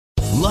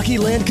Lucky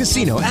Land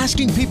Casino,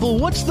 asking people,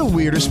 what's the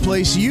weirdest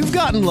place you've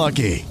gotten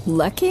lucky?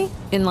 Lucky?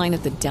 In line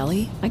at the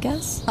deli, I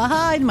guess?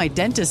 Aha, in my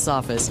dentist's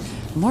office.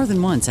 More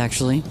than once,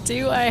 actually.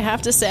 Do I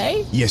have to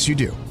say? Yes, you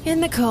do.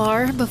 In the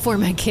car before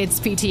my kids'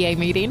 PTA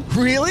meeting.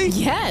 Really?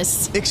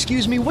 Yes.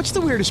 Excuse me, what's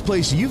the weirdest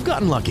place you've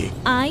gotten lucky?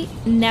 I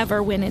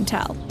never win and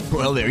tell.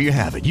 Well, there you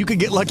have it. You can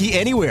get lucky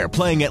anywhere,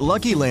 playing at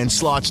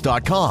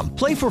LuckyLandSlots.com.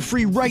 Play for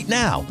free right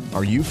now.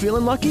 Are you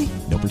feeling lucky?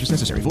 No purchase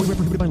necessary. Void where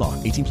prohibited by law.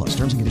 18 plus.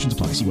 Terms and conditions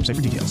apply. See website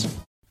for details.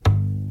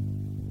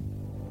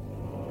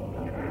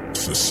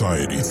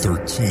 Society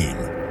 13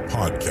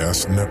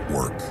 Podcast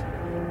Network.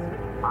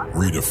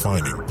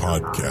 Redefining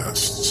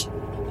podcasts.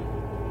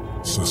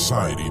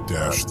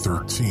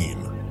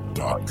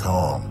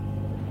 Society-13.com.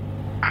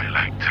 I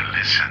like to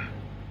listen.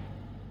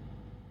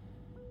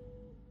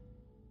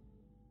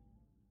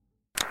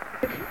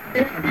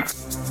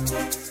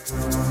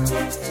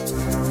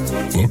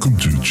 Welcome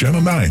to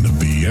Channel 9 of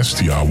the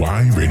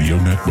STRY Radio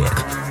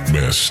Network,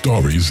 where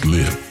stories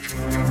live.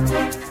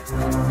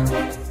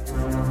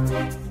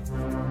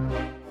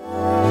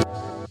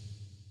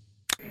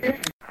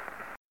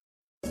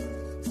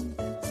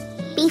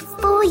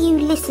 Before you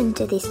listen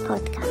to this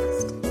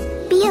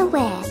podcast, be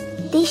aware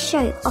this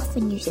show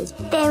often uses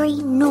very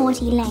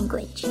naughty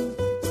language.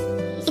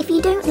 If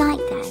you don't like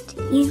that,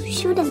 you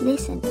shouldn't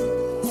listen.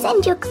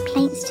 Send your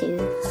complaints to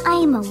I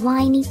am a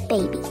whiny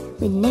baby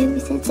with no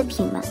sense of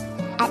humour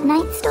at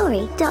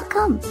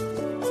nightstory.com,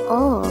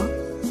 or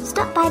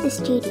stop by the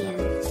studio.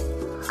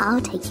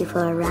 I'll take you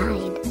for a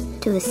ride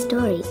to a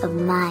story of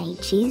my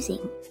choosing.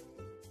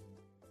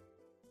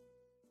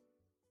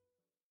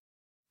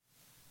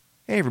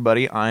 Hey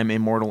everybody, I'm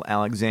Immortal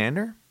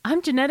Alexander.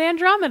 I'm Jeanette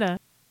Andromeda.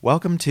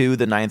 Welcome to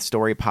the Ninth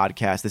Story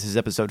Podcast. This is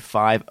episode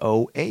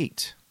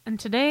 508. And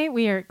today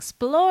we are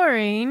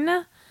exploring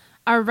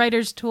our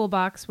writer's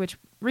toolbox, which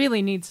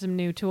really needs some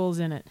new tools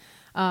in it.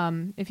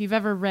 If you've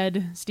ever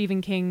read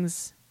Stephen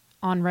King's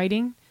On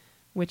Writing,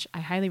 which I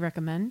highly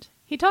recommend,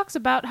 he talks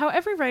about how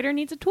every writer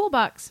needs a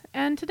toolbox.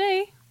 And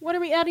today, what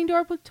are we adding to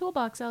our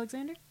toolbox,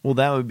 Alexander? Well,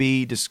 that would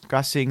be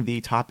discussing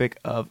the topic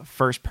of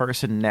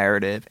first-person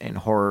narrative in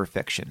horror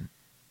fiction.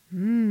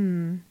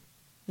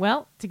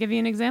 Well, to give you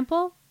an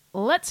example,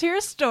 let's hear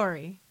a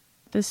story.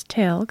 This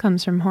tale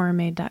comes from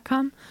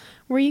HorrorMade.com,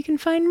 where you can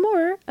find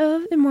more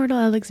of Immortal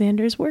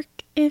Alexander's work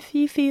if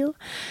you feel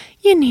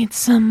you need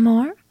some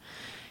more.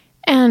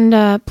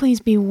 And please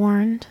be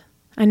warned.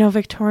 I know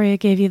Victoria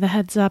gave you the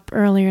heads up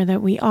earlier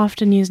that we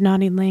often use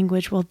naughty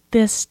language. Well,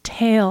 this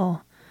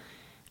tale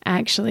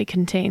actually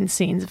contains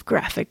scenes of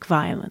graphic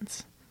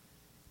violence.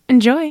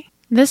 Enjoy!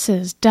 This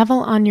is Devil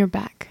on Your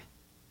Back,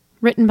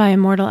 written by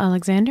Immortal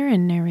Alexander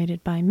and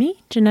narrated by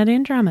me, Jeanette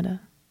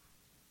Andromeda.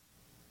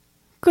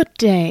 Good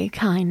day,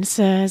 kind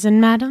sirs and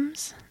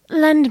madams.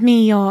 Lend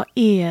me your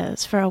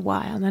ears for a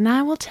while, and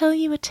I will tell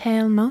you a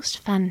tale most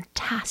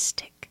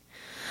fantastic.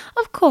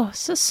 Of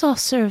course, a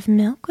saucer of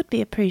milk would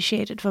be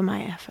appreciated for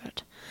my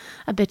effort.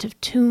 A bit of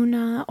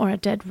tuna or a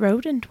dead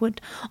rodent would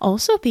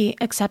also be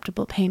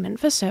acceptable payment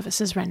for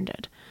services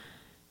rendered.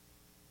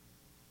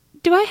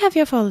 Do I have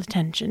your full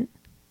attention?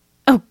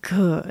 Oh,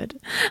 good.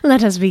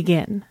 Let us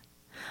begin.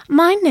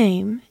 My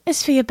name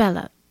is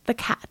Fiabella, the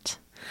cat.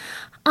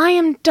 I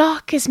am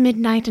dark as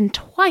midnight and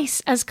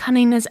twice as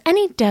cunning as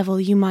any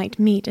devil you might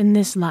meet in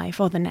this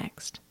life or the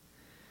next.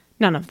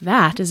 None of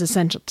that is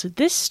essential to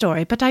this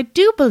story, but I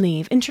do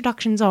believe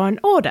introductions are in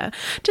order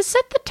to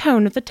set the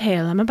tone of the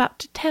tale I'm about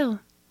to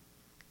tell.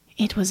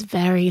 It was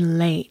very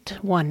late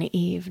one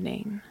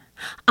evening.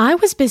 I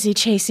was busy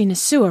chasing a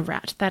sewer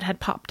rat that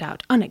had popped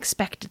out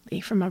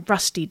unexpectedly from a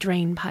rusty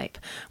drain pipe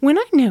when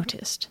I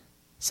noticed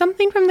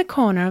something from the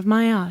corner of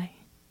my eye.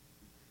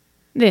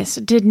 This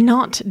did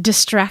not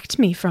distract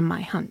me from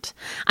my hunt.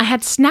 I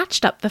had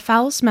snatched up the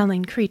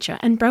foul-smelling creature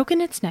and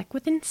broken its neck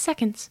within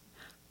seconds.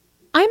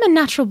 I am a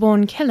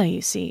natural-born killer,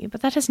 you see,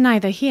 but that is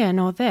neither here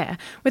nor there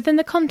within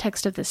the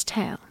context of this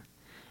tale.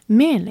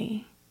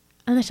 Merely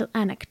a little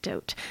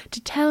anecdote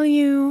to tell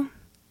you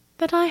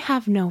that I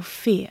have no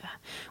fear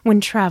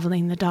when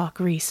traveling the dark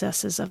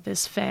recesses of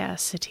this fair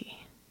city.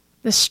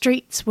 The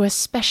streets were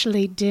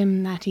especially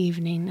dim that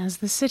evening, as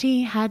the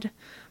city had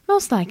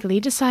most likely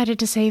decided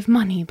to save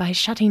money by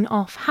shutting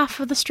off half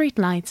of the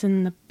streetlights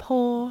in the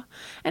poor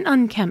and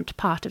unkempt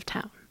part of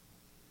town.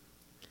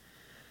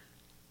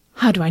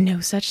 How do I know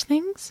such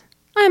things?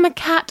 I am a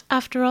cat,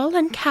 after all,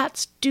 and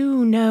cats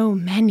do know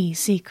many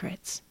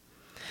secrets.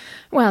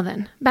 Well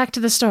then, back to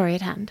the story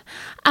at hand.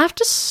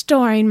 After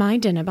storing my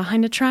dinner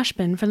behind a trash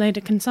bin for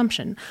later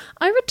consumption,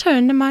 I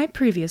returned to my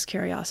previous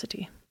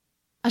curiosity.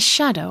 A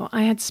shadow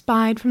I had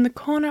spied from the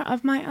corner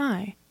of my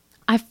eye.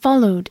 I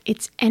followed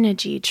its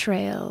energy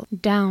trail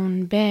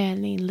down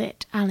barely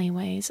lit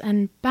alleyways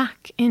and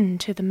back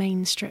into the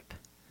main strip.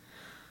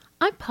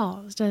 I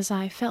paused as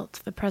I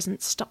felt the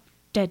presence stop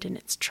dead in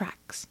its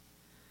tracks.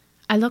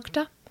 I looked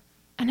up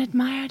and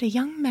admired a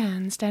young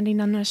man standing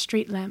under a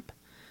street lamp.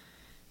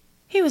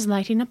 He was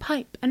lighting a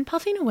pipe and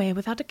puffing away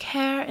without a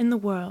care in the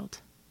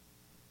world.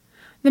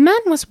 The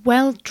man was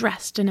well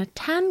dressed in a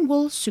tan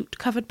wool suit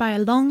covered by a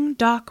long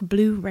dark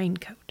blue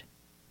raincoat.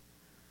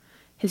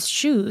 His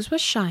shoes were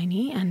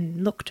shiny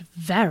and looked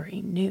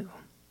very new.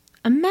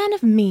 A man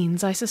of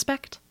means, I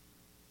suspect.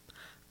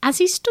 As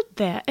he stood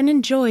there and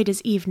enjoyed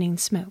his evening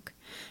smoke,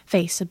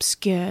 face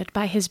obscured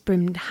by his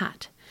brimmed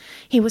hat,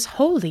 he was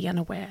wholly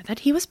unaware that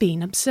he was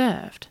being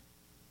observed.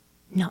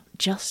 Not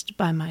just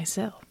by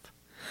myself,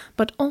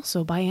 but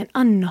also by an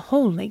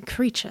unholy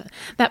creature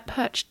that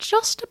perched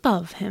just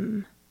above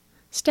him,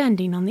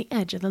 standing on the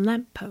edge of the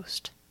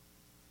lamp-post.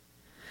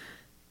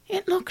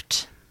 It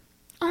looked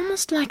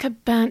almost like a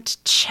burnt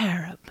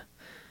cherub,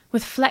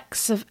 with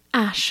flecks of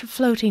ash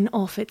floating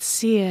off its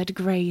seared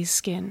grey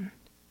skin.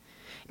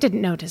 It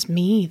didn't notice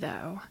me,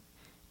 though,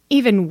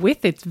 even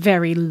with its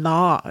very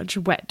large,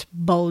 wet,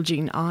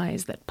 bulging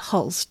eyes that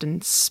pulsed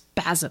and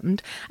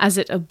spasmed as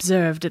it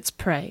observed its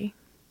prey.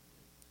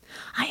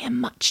 I am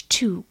much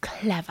too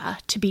clever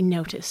to be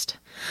noticed.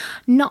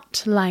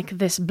 Not like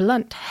this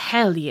blunt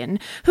hellion,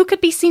 who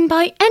could be seen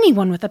by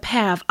anyone with a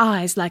pair of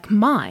eyes like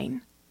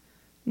mine.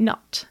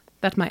 Not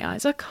that my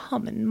eyes are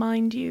common,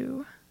 mind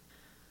you.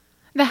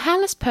 The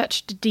hairless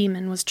perched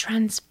demon was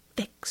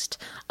transfixed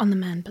on the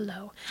man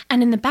below,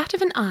 and in the bat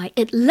of an eye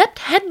it leapt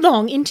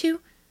headlong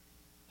into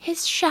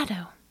his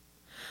shadow.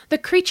 The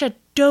creature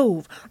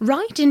dove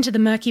right into the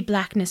murky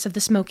blackness of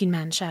the smoking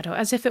man's shadow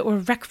as if it were a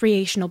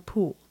recreational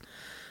pool.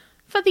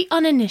 For the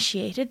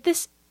uninitiated,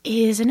 this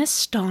is an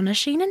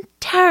astonishing and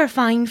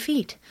terrifying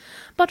feat,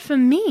 but for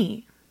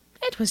me,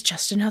 it was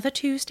just another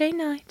Tuesday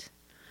night.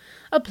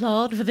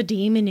 Applaud for the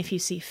demon if you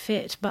see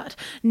fit, but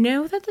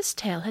know that this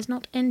tale has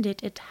not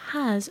ended. It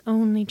has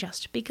only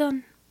just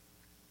begun.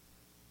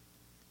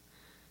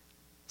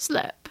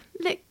 Slurp,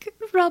 lick,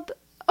 rub.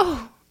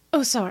 Oh,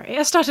 sorry.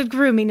 I started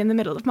grooming in the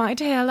middle of my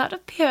tale out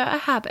of pure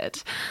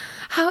habit.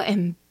 How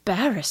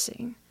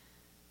embarrassing.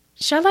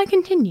 Shall I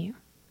continue?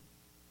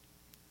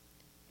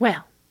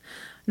 Well,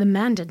 the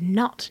man did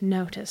not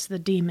notice the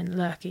demon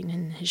lurking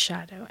in his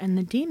shadow, and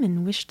the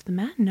demon wished the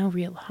man no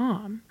real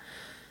harm.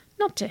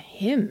 Not to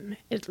him,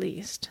 at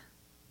least.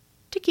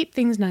 To keep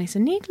things nice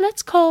and neat,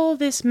 let's call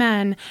this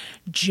man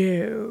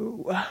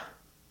Joe,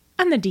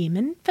 and the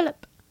demon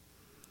Philip.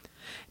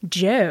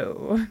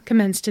 Joe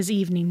commenced his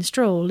evening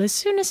stroll as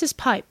soon as his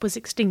pipe was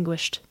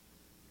extinguished.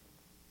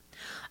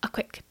 A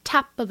quick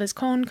tap of his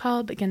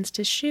corncob against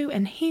his shoe,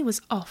 and he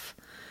was off.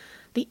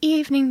 The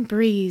evening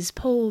breeze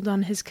pulled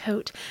on his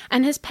coat,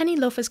 and his penny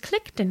loafers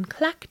clicked and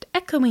clacked,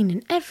 echoing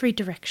in every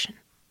direction.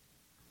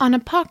 On a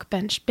park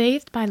bench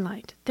bathed by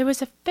light, there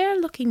was a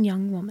fair-looking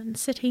young woman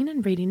sitting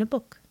and reading a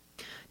book.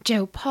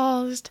 Joe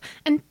paused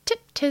and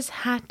tipped his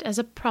hat as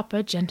a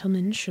proper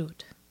gentleman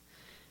should.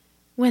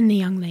 When the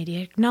young lady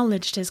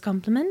acknowledged his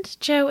compliment,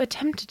 Joe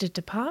attempted to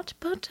depart,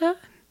 but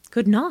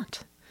could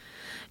not.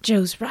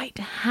 Joe's right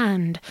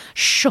hand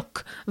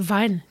shook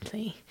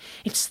violently.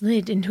 It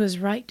slid into his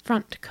right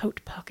front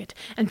coat pocket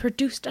and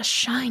produced a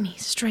shiny,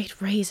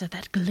 straight razor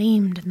that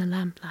gleamed in the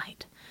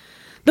lamplight.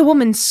 The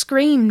woman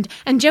screamed,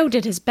 and Joe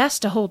did his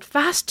best to hold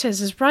fast to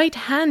his right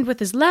hand with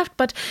his left,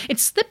 but it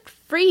slipped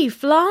free,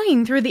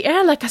 flying through the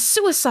air like a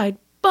suicide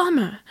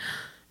bomber.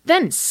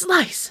 Then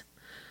slice!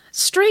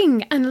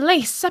 String and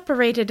lace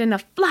separated in a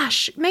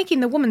flash,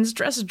 making the woman's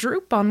dress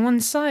droop on one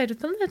side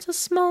with a little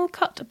small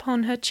cut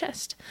upon her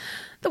chest.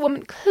 The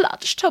woman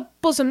clutched her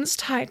bosoms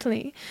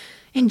tightly.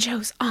 In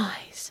Joe's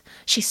eyes,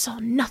 she saw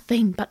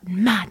nothing but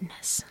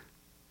madness.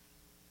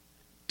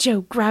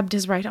 Joe grabbed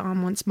his right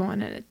arm once more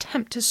in an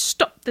attempt to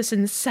stop this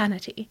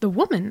insanity. The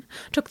woman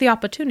took the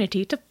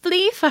opportunity to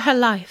flee for her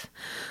life,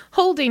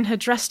 holding her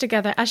dress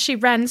together as she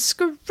ran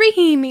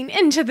screaming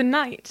into the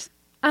night.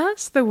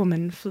 As the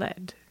woman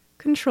fled,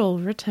 control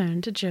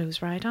returned to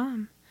Joe's right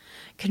arm.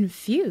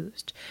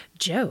 Confused,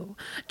 Joe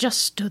just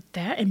stood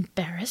there,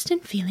 embarrassed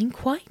and feeling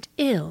quite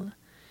ill.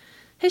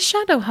 His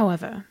shadow,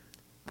 however,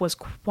 was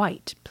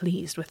quite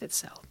pleased with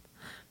itself.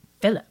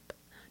 Philip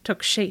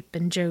took shape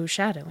in Joe's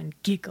shadow and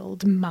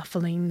giggled,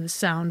 muffling the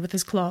sound with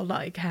his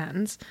claw-like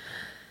hands.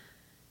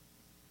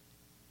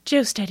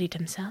 Joe steadied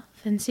himself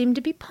and seemed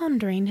to be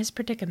pondering his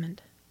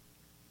predicament.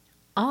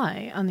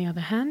 I, on the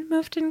other hand,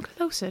 moved in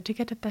closer to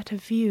get a better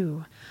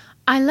view.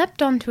 I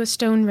leapt onto a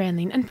stone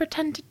railing and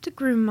pretended to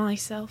groom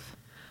myself.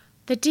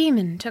 The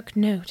demon took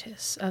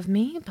notice of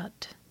me,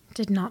 but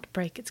did not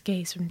break its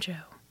gaze from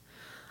Joe.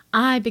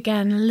 I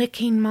began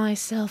licking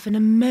myself in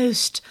a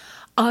most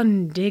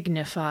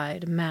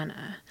undignified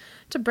manner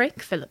to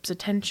break Philip's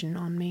attention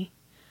on me.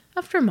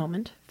 After a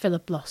moment,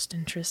 Philip lost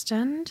interest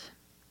and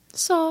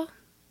saw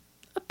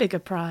a bigger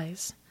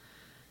prize.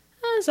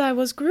 As I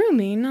was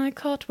grooming, I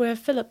caught where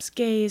Philip's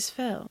gaze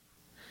fell.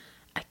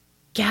 A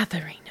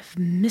gathering of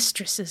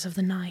mistresses of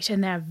the night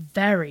and their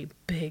very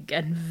big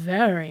and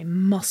very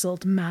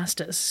muscled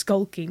masters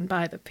skulking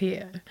by the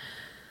pier.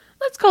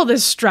 Let's call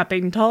this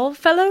strapping tall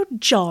fellow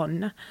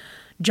John.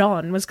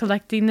 John was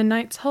collecting the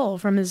night's haul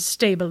from his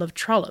stable of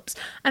trollops,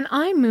 and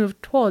I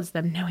moved towards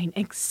them knowing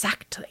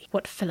exactly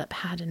what Philip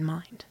had in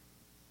mind.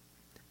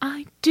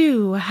 I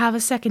do have a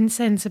second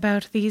sense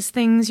about these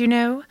things, you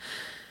know,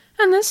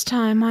 And this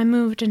time I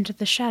moved into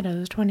the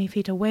shadows 20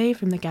 feet away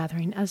from the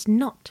gathering as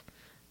not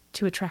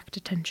to attract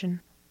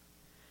attention.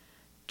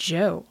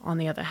 Joe, on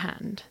the other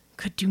hand,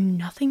 could do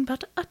nothing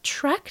but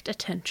attract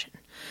attention.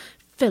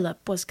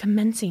 Philip was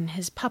commencing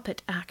his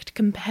puppet act,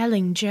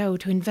 compelling Joe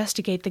to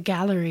investigate the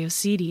gallery of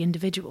seedy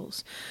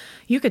individuals.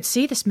 You could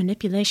see this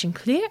manipulation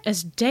clear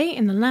as day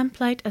in the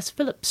lamplight as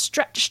Philip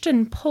stretched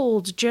and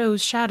pulled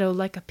Joe's shadow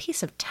like a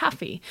piece of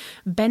taffy,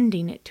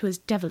 bending it to his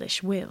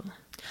devilish will.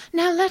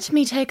 Now let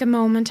me take a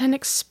moment and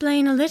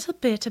explain a little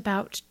bit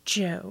about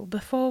Joe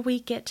before we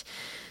get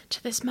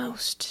to this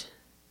most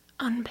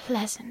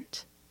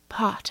unpleasant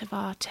part of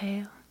our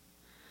tale.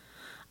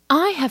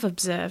 I have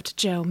observed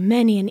Joe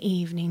many an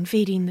evening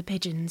feeding the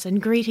pigeons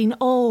and greeting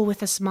all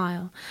with a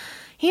smile.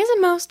 He is a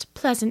most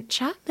pleasant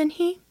chap, and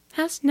he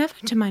has never,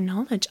 to my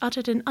knowledge,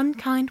 uttered an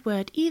unkind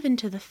word even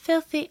to the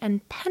filthy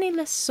and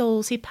penniless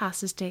souls he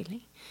passes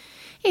daily.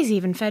 He's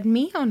even fed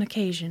me on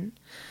occasion.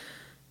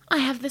 I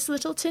have this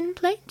little tin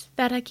plate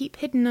that I keep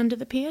hidden under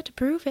the pier to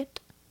prove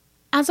it.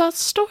 As our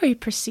story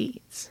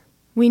proceeds,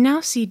 we now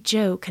see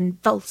Joe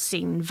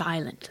convulsing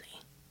violently.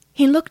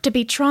 He looked to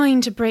be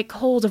trying to break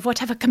hold of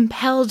whatever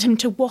compelled him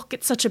to walk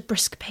at such a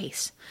brisk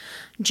pace.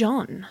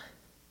 John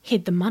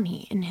hid the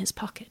money in his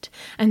pocket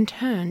and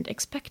turned,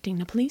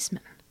 expecting a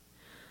policeman.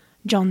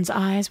 John's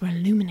eyes were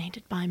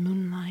illuminated by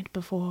moonlight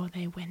before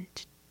they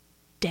went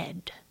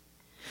dead.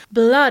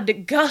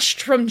 Blood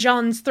gushed from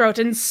John's throat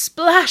and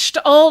splashed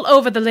all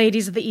over the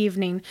ladies of the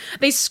evening.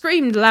 They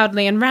screamed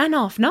loudly and ran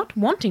off, not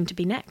wanting to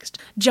be next.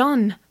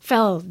 John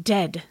fell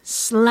dead,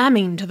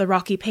 slamming to the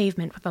rocky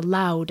pavement with a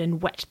loud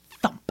and wet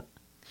thump.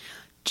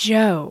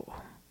 Joe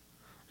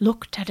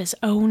looked at his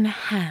own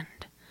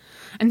hand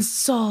and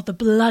saw the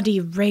bloody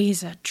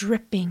razor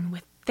dripping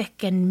with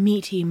thick and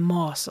meaty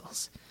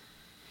morsels.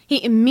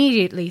 He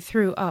immediately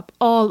threw up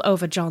all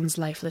over John's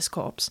lifeless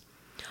corpse.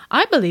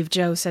 I believe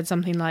Joe said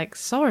something like,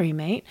 "Sorry,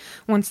 mate,"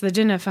 once the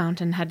dinner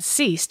fountain had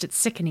ceased its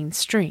sickening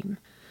stream.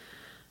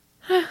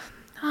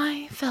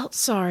 I felt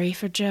sorry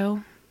for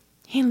Joe.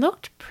 He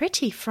looked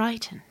pretty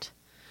frightened.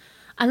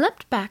 I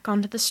leapt back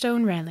onto the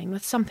stone railing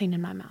with something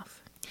in my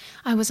mouth.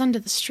 I was under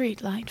the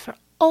street light for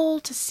all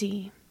to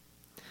see.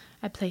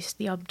 I placed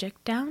the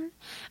object down,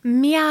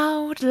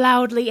 meowed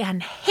loudly,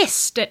 and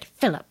hissed at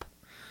Philip.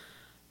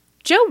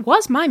 Joe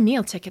was my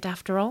meal ticket,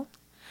 after all,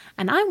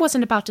 and I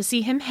wasn't about to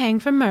see him hang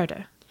for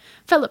murder.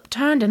 Philip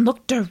turned and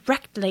looked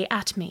directly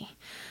at me,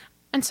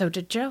 and so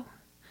did Joe.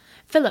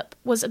 Philip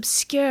was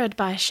obscured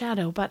by a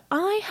shadow, but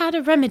I had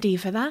a remedy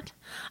for that.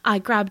 I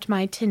grabbed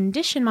my tin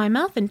dish in my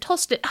mouth and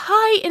tossed it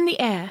high in the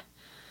air.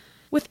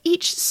 With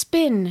each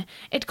spin,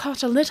 it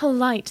caught a little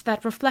light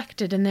that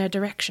reflected in their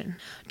direction.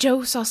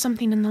 Joe saw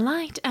something in the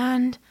light,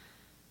 and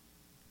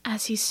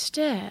as he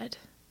stared,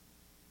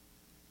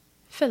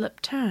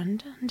 Philip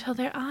turned until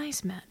their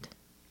eyes met.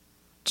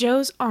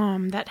 Joe's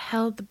arm that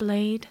held the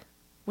blade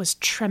was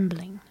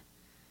trembling.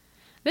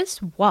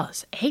 This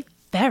was a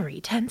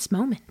very tense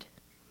moment.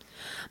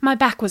 My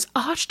back was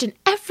arched, and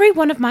every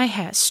one of my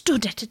hairs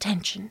stood at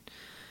attention.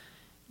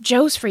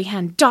 Joe's free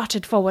hand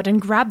darted forward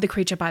and grabbed the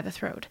creature by the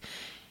throat.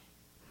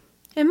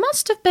 It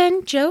must have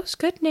been Joe's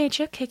good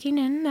nature kicking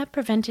in that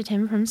prevented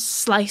him from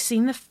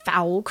slicing the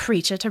foul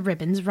creature to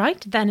ribbons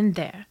right then and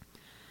there.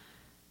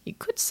 You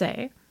could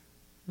say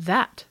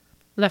that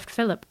left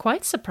Philip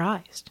quite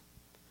surprised.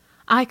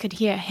 I could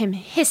hear him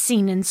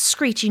hissing and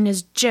screeching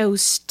as Joe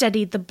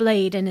steadied the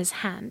blade in his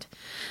hand.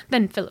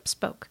 Then Philip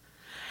spoke.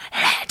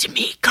 "Let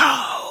me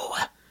go,"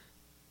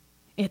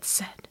 it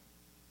said.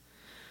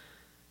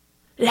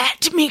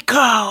 "Let me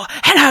go,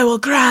 and I will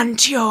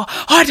grant you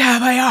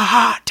whatever your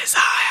heart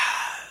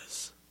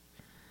desires."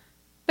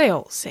 They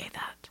all say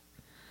that.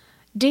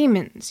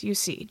 Demons, you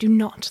see, do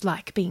not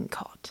like being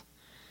caught.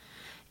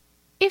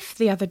 If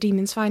the other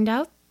demons find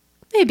out,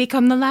 they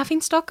become the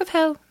laughingstock of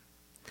hell.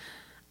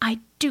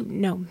 I do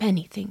know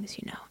many things,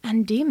 you know,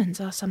 and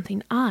demons are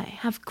something I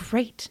have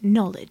great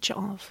knowledge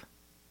of.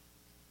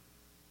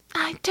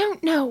 I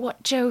don't know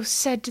what Joe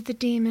said to the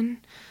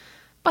demon,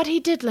 but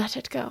he did let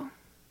it go.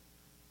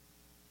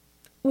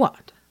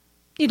 What?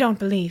 You don't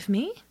believe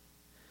me?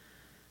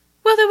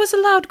 Well, there was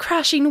a loud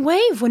crashing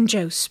wave when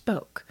Joe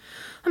spoke.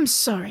 I'm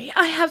sorry,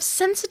 I have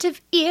sensitive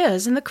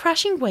ears, and the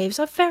crashing waves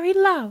are very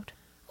loud.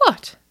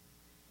 What?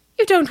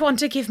 You don't want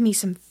to give me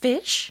some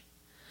fish?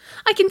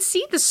 I can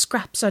see the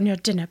scraps on your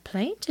dinner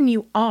plate, and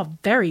you are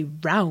very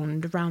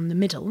round round the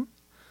middle.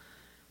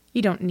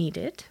 You don't need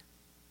it.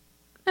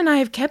 And I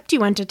have kept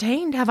you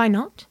entertained, have I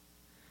not?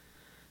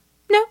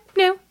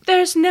 No,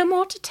 there's no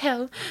more to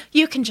tell.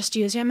 You can just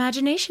use your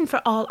imagination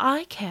for all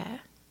I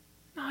care.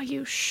 Are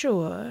you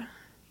sure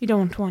you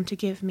don't want to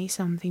give me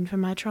something for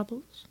my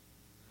troubles?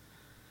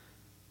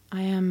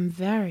 I am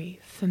very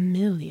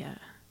familiar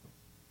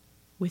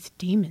with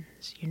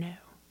demons, you know.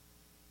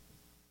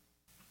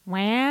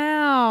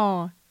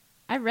 Wow.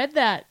 I read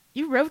that.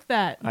 You wrote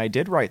that. I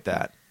did write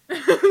that.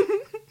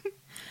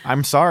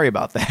 I'm sorry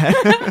about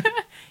that.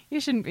 You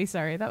shouldn't be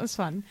sorry. That was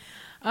fun.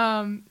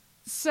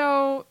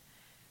 So,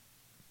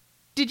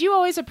 did you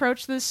always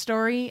approach this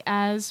story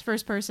as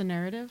first-person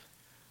narrative?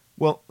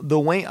 Well, the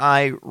way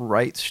I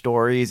write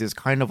stories is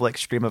kind of like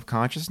stream of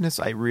consciousness.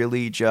 I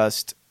really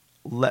just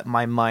let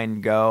my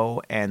mind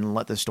go and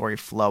let the story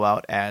flow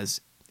out as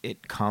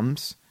it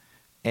comes.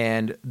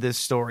 And this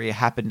story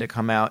happened to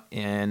come out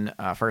in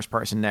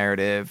first-person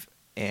narrative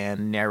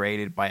and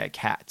narrated by a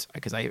cat.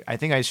 Because I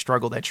think I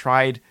struggled. I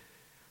tried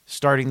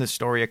starting the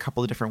story a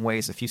couple of different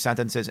ways, a few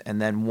sentences,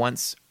 and then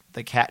once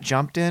the cat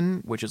jumped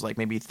in, which is like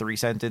maybe 3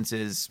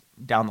 sentences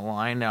down the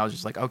line, I was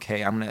just like,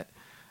 okay, I'm going to...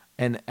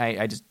 And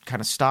I just kind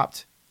of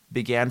stopped,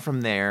 began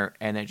from there,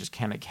 and it just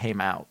kind of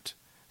came out.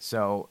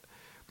 So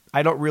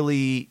I don't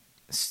really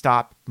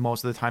stop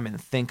most of the time and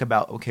think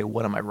about, okay,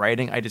 what am I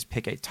writing? I just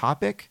pick a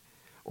topic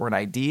or an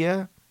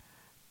idea,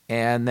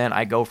 and then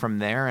I go from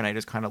there, and I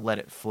just kind of let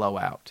it flow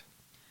out.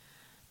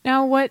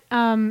 Now, what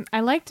I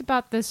liked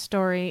about this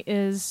story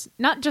is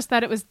not just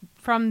that it was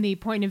from the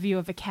point of view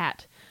of a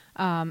cat,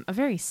 a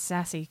very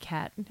sassy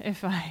cat,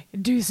 if I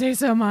do say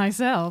so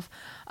myself,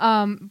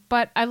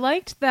 but I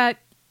liked that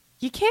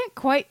you can't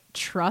quite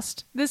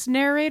trust this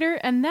narrator,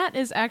 and that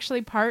is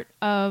actually part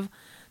of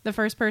the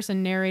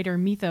first-person narrator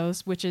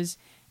mythos, which is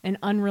an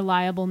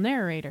unreliable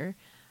narrator,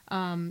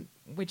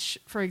 which,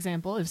 for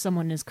example, if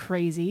someone is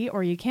crazy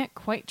or you can't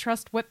quite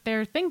trust what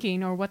they're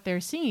thinking or what they're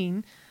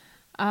seeing,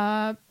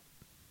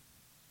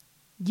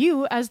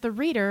 you, as the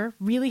reader,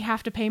 really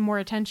have to pay more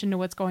attention to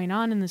what's going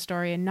on in the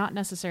story and not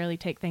necessarily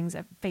take things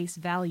at face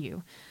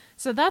value.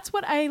 So that's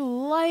what I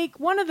like.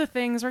 One of the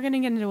things, we're going to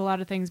get into a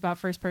lot of things about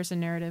first-person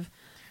narrative.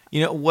 You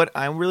know, what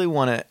I really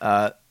want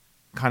to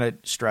kind of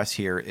stress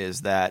here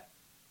is that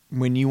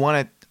when you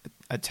want to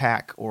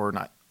attack or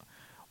not,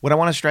 what I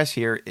want to stress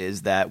here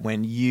is that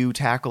when you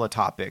tackle a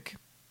topic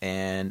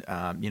and,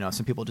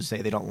 some people just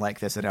say they don't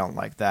like this, they don't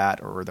like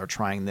that, or they're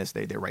trying this,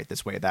 they write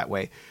this way, that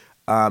way.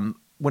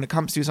 When it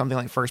comes to something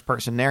like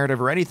first-person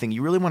narrative or anything,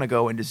 you really want to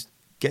go and just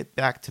get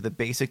back to the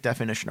basic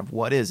definition of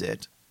what is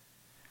it,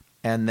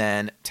 and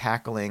then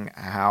tackling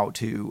how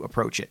to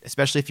approach it.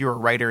 Especially if you're a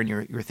writer and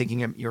you're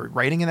thinking you're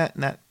writing in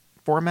that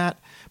format,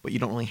 but you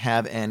don't really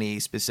have any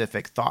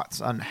specific thoughts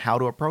on how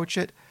to approach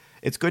it.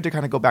 It's good to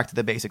kind of go back to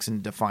the basics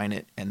and define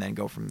it, and then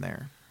go from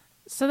there.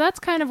 So that's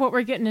kind of what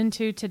we're getting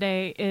into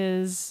today.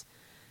 Is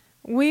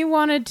we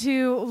wanted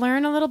to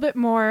learn a little bit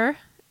more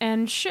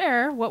and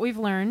share what we've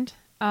learned.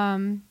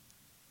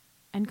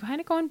 And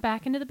kind of going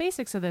back into the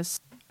basics of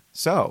this.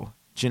 So,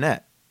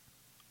 Jeanette,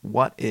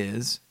 what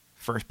is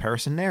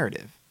first-person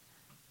narrative?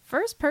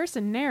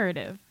 First-person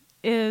narrative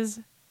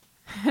is,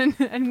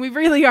 and we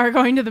really are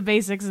going to the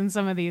basics in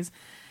some of these.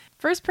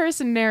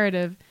 First-person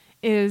narrative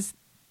is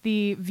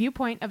the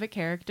viewpoint of a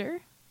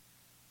character,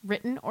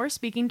 written or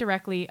speaking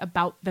directly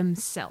about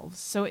themselves.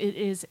 So it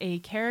is a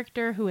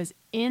character who is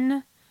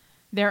in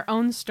their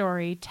own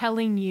story,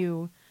 telling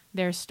you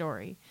their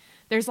story.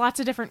 There's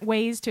lots of different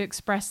ways to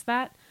express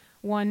that.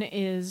 One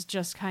is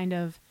just kind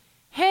of,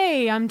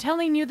 hey, I'm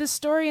telling you this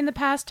story in the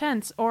past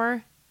tense,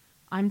 or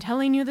I'm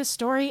telling you this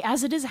story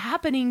as it is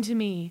happening to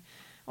me,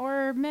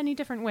 or many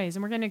different ways.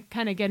 And we're going to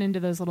kind of get into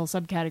those little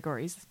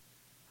subcategories.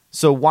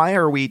 So why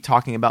are we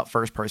talking about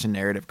first-person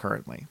narrative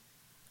currently?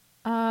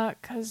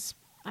 Because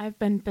I've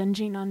been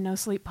binging on No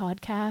Sleep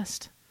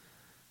Podcast,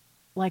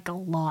 like a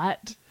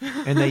lot.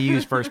 And they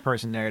use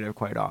first-person narrative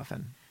quite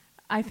often.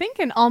 I think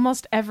in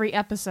almost every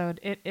episode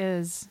it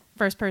is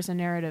first-person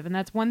narrative, and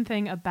that's one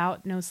thing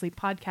about No Sleep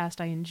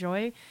Podcast I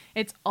enjoy.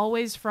 It's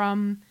always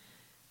from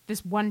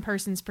this one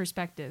person's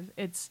perspective.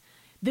 It's,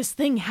 this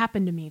thing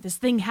happened to me, this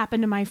thing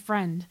happened to my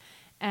friend,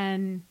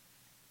 and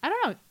I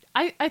don't know,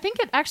 I think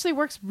it actually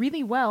works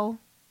really well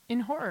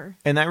in horror.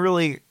 And that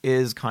really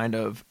is kind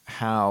of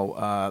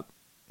how,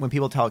 when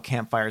people tell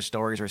campfire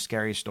stories or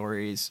scary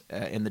stories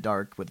in the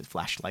dark with the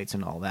flashlights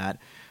and all that,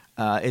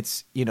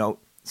 it's,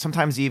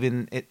 sometimes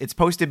even it's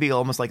supposed to be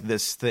almost like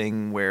this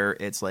thing where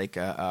it's like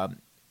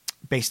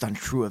based on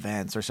true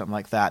events or something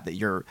like that, that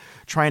you're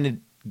trying to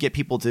get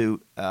people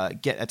to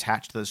get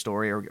attached to the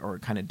story or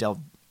kind of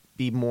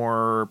be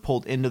more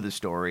pulled into the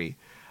story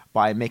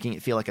by making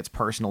it feel like it's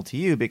personal to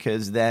you,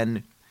 because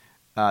then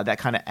that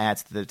kind of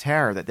adds to the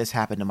terror that this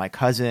happened to my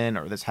cousin,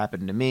 or this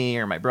happened to me,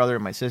 or my brother, or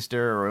my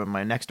sister, or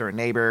my next door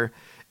neighbor.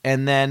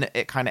 And then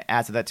it kind of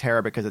adds to that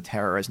terror because the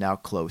terror is now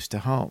close to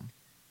home.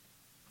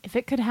 If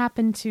it could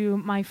happen to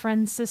my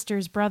friend's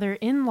sister's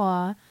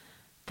brother-in-law,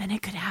 then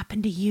it could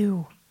happen to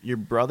you. Your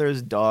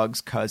brother's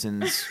dog's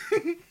cousin's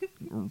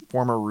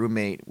former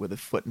roommate with a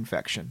foot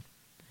infection.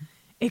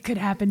 It could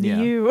happen to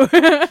you.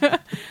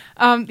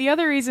 The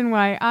other reason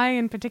why I,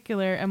 in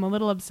particular, am a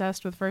little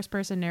obsessed with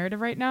first-person narrative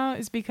right now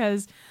is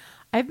because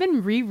I've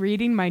been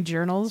rereading my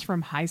journals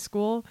from high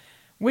school,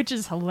 which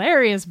is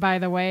hilarious, by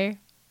the way.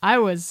 I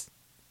was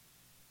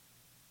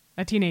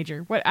a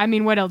teenager. What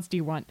else do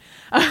you want?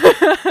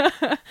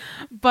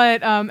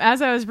 But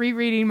as I was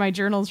rereading my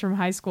journals from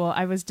high school,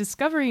 I was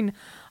discovering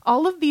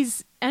all of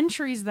these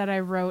entries that I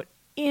wrote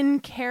in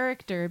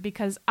character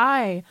because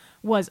I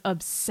was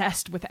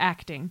obsessed with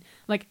acting.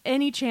 Like,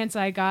 any chance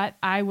I got,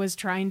 I was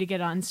trying to get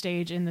on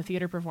stage in the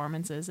theater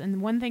performances.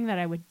 And one thing that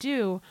I would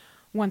do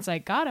once I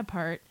got a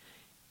part,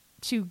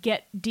 to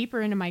get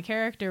deeper into my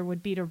character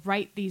would be to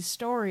write these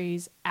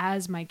stories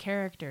as my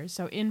characters.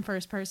 So in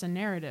first-person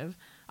narrative,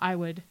 I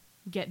would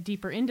get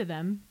deeper into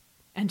them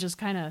and just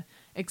kind of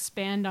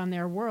expand on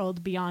their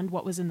world beyond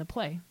what was in the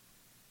play.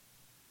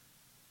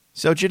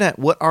 So, Jeanette,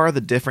 what are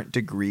the different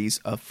degrees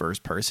of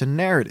first-person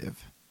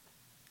narrative?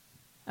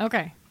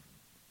 Okay.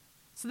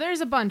 So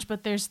there's a bunch,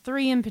 but there's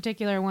 3 in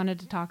particular I wanted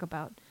to talk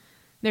about.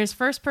 There's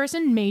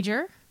first-person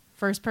major,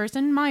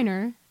 first-person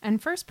minor,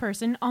 and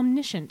first-person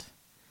omniscient.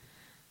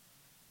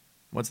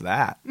 What's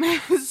that?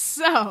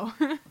 So,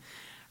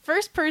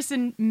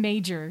 first-person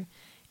major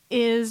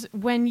is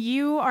when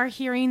you are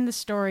hearing the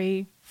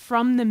story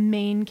from the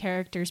main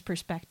character's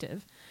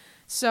perspective.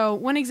 So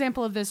one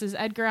example of this is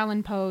Edgar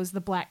Allan Poe's The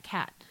Black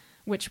Cat,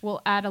 which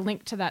we'll add a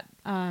link to that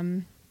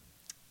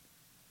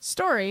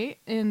story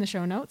in the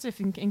show notes if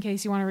in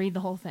case you want to read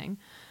the whole thing.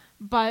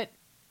 But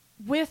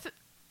with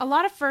a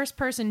lot of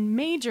first-person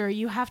major,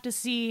 you have to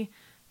see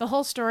the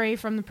whole story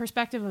from the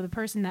perspective of the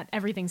person that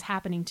everything's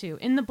happening to.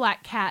 In The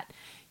Black Cat,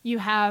 you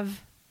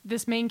have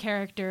this main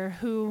character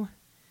who...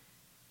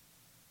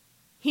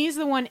 he's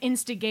the one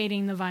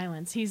instigating the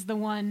violence. He's the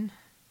one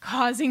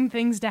causing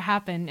things to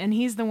happen, and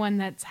he's the one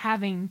that's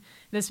having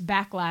this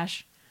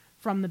backlash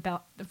from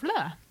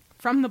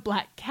the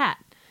Black Cat.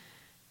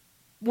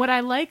 What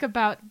I like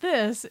about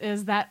this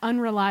is that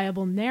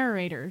unreliable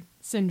narrator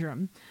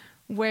syndrome,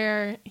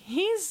 where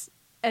he's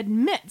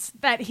admits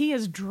that he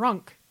is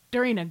drunk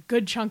during a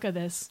good chunk of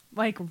this,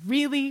 like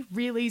really,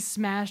 really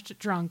smashed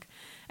drunk.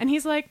 And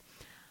he's like,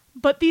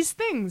 but these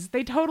things,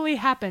 they totally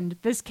happened.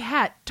 This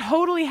cat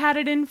totally had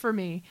it in for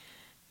me.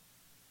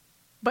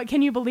 But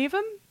can you believe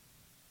him?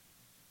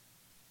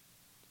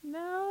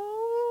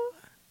 No.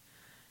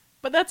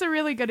 But that's a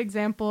really good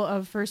example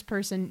of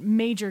first-person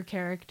major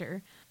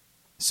character.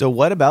 So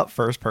what about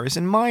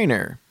first-person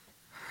minor?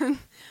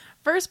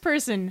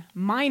 First-person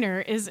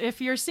minor is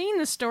if you're seeing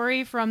the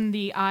story from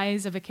the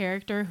eyes of a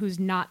character who's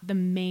not the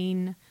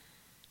main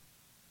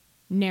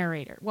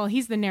narrator. Well,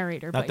 he's the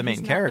narrator, but the main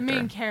he's character. not the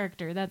main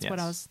character. That's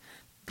Yes.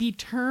 the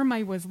term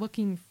I was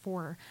looking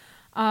for.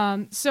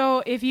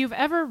 So if you've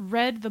ever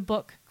read the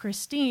book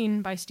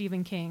Christine by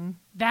Stephen King,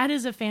 that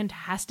is a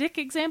fantastic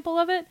example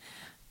of it,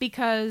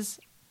 because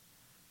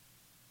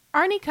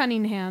Arnie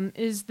Cunningham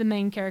is the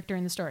main character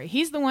in the story.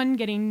 He's the one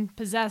getting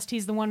possessed.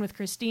 He's the one with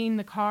Christine,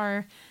 the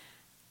car,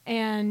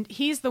 and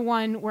he's the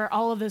one where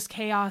all of this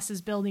chaos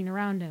is building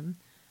around him.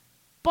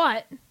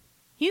 But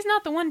he's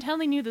not the one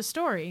telling you the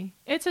story.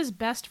 It's his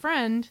best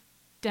friend,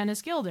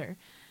 Dennis Gilder.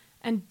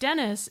 And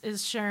Dennis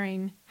is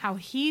sharing how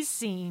he's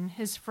seen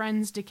his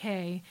friend's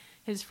decay,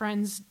 his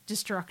friend's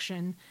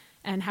destruction,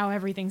 and how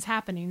everything's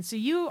happening. So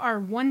you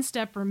are one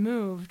step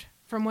removed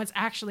from what's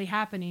actually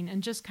happening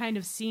and just kind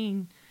of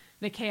seeing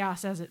the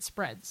chaos as it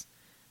spreads.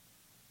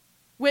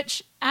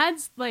 Which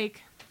adds,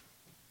 like...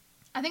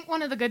 I think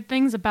one of the good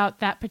things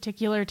about that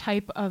particular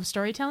type of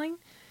storytelling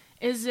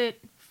is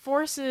it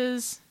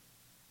forces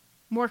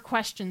more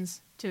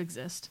questions to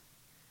exist.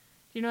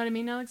 Do you know what I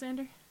mean,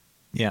 Alexander?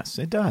 Yes,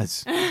 it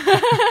does. I'm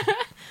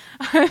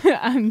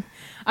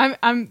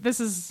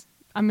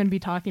going to be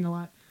talking a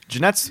lot.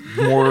 Jeanette's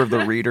more of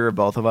the reader of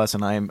both of us,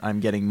 and I'm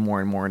getting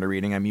more and more into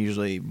reading. I'm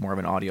usually more of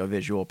an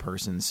audio-visual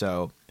person,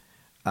 so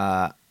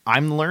I'm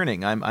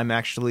learning. I'm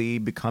actually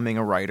becoming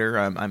a writer.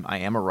 I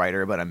am a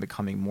writer, but I'm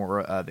becoming more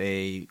of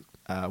a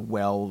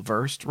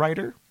well-versed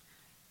writer.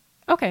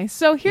 Okay,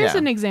 so here's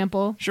an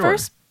example. Sure.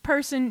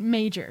 First-person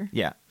major.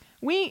 Yeah.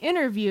 We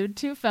interviewed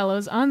 2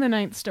 fellows on The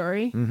Ninth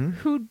Story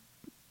who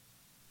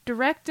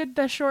directed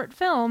the short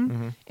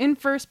film in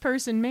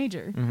first-person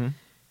major. Mm-hmm.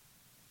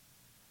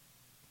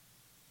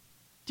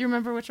 Do you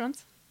remember which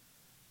ones?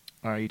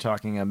 Are you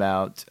talking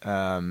about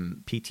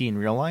PT in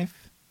real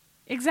life?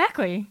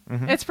 Exactly.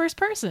 It's first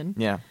person.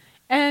 Yeah.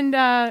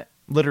 And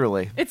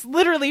literally. It's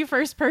literally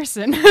first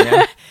person.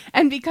 Yeah.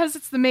 And because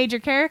it's the major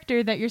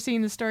character that you're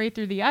seeing the story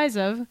through the eyes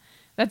of,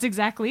 that's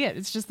exactly it.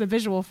 It's just the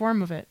visual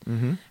form of it.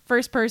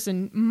 First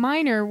person.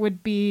 Minor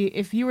would be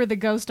if you were the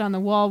ghost on the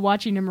wall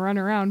watching him run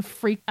around,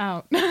 freak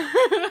out.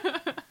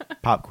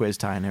 Pop quiz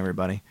time,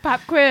 everybody.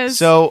 Pop quiz.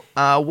 So,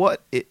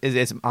 what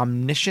is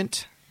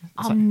omniscient?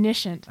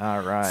 Omniscient.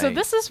 All right. So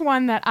this is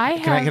one that I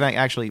have. Can I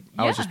actually?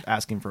 I was Yeah. just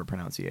asking for a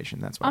pronunciation.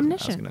 That's why I was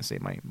Omniscient. going to say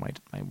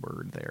my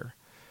word there.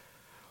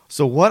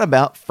 So what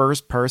about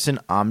first person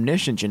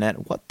omniscient,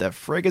 Jeanette? What the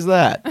frig is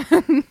that?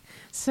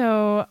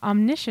 So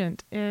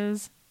omniscient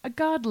is a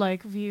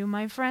godlike view,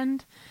 my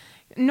friend.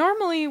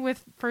 Normally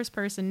with first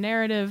person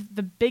narrative,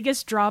 the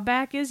biggest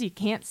drawback is you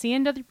can't see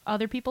into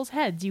other people's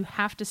heads. You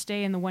have to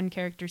stay in the one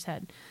character's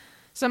head.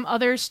 Some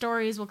other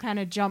stories will kind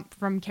of jump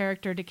from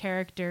character to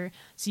character,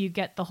 so you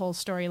get the whole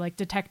story, like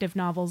detective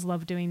novels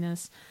love doing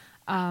this.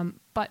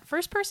 But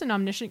first-person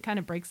omniscient kind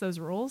of breaks those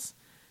rules.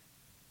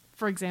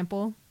 For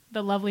example,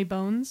 The Lovely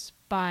Bones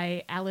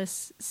by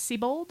Alice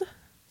Sebold.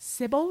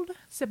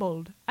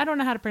 Sebold? I don't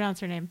know how to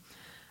pronounce her name.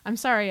 I'm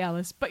sorry,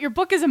 Alice. But your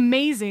book is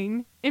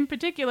amazing, in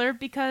particular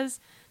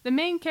because the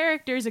main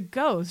character is a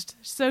ghost,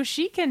 so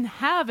she can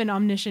have an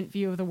omniscient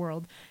view of the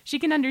world. She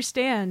can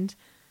understand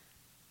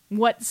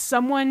what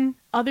someone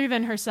other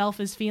than herself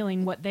is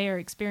feeling, what they are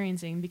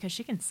experiencing, because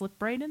she can slip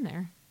right in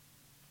there.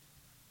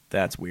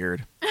 That's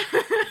weird.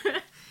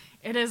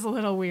 It is a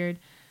little weird.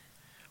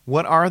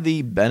 What are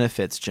the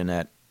benefits,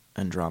 Jeanette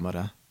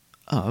Andromeda,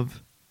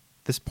 of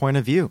this point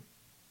of view?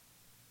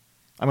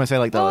 I'm going to say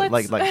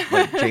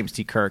like James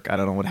T. Kirk. I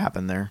don't know what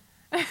happened there.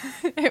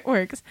 It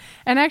works.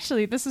 And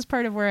actually, this is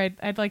part of where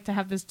I'd like to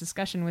have this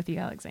discussion with you,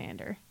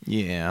 Alexander.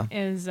 Yeah.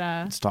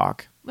 Let's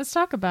talk. Let's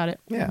talk about it.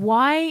 Yeah.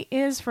 Why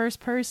is first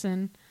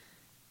person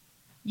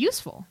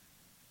useful?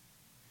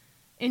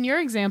 In your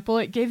example,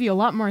 it gave you a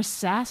lot more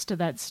sass to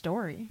that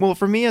story. Well,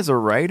 for me as a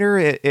writer,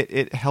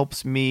 it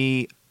helps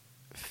me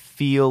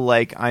feel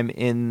like I'm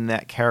in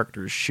that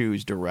character's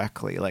shoes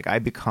directly. Like I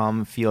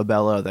become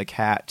Fiobella the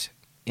cat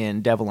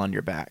in Devil on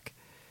Your Back.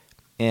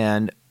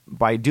 And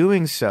by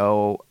doing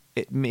so,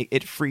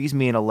 it frees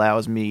me and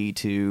allows me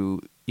to,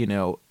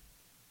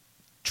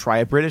 try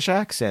a British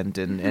accent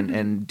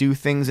and do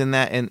things in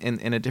that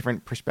in a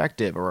different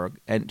perspective or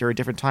during a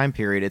different time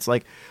period. It's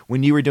like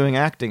when you were doing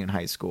acting in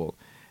high school.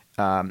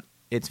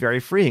 It's very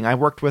freeing. I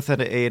worked with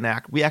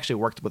we actually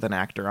worked with an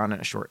actor on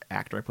a short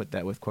actor. I put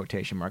that with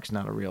quotation marks,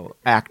 not a real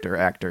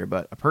actor,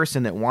 but a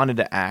person that wanted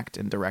to act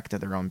and directed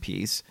their own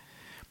piece.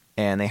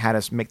 And they had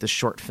us make this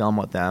short film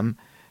with them.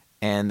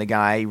 And the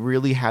guy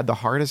really had the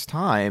hardest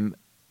time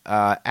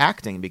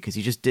acting because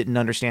he just didn't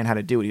understand how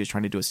to do it. He was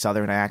trying to do a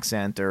Southern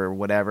accent or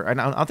whatever.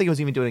 And I don't think he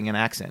was even doing an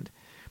accent.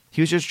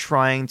 He was just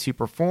trying to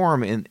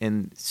perform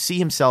and see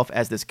himself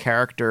as this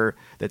character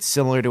that's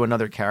similar to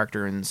another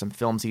character in some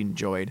films he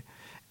enjoyed.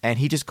 And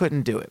he just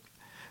couldn't do it.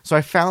 So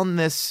I found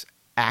this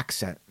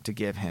accent to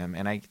give him.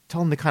 And I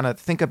told him to kind of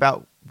think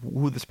about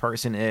who this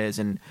person is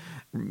and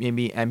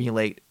maybe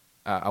emulate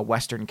a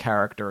Western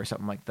character or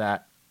something like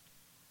that.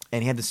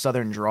 And he had the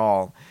Southern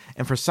drawl.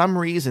 And for some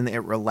reason,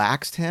 it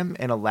relaxed him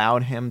and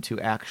allowed him to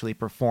actually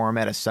perform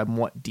at a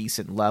somewhat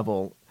decent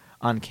level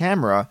on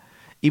camera,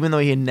 even though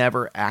he had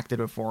never acted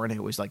before and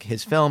it was like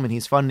his film and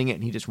he's funding it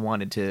and he just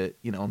wanted to,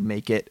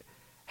 make it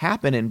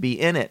happen and be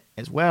in it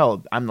as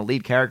well. I'm the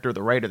lead character,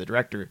 the writer, the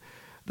director,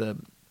 the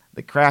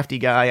crafty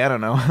guy. I don't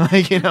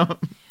know.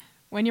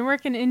 When you're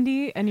working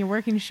indie and you're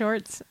working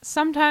shorts,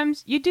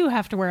 sometimes you do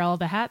have to wear all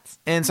the hats.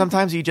 And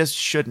sometimes you just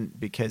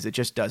shouldn't because it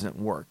just doesn't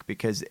work.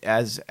 Because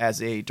as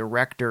a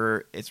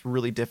director, it's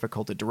really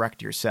difficult to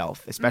direct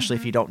yourself, especially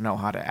if you don't know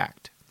how to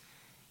act.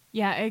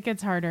 Yeah, it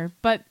gets harder.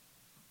 But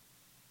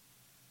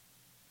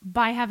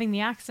by having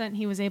the accent,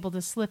 he was able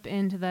to slip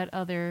into that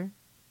other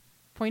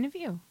point of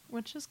view,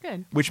 which is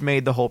good. Which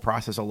made the whole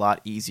process a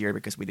lot easier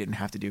because we didn't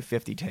have to do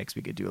 50 takes.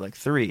 We could do like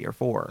 3 or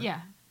 4.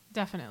 Yeah,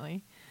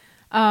 definitely.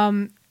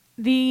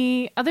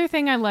 The other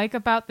thing I like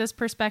about this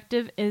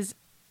perspective is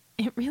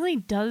it really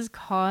does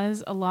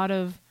cause a lot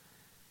of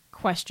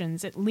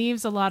questions. It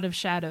leaves a lot of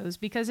shadows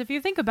because if you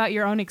think about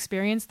your own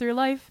experience through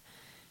life,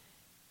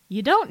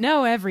 you don't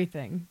know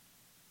everything.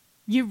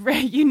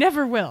 You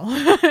never will.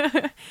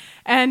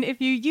 And if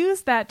you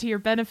use that to your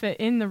benefit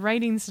in the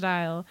writing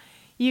style,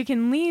 you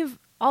can leave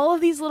all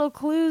of these little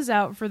clues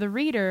out for the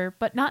reader,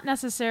 but not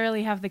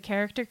necessarily have the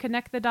character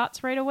connect the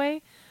dots right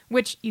away,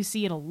 which you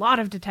see in a lot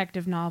of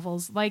detective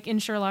novels, like in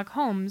Sherlock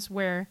Holmes,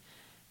 where,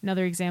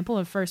 another example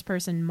of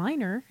first-person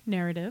minor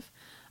narrative,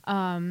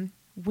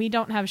 we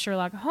don't have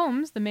Sherlock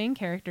Holmes, the main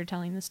character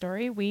telling the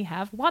story. We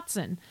have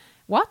Watson.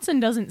 Watson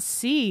doesn't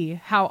see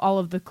how all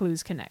of the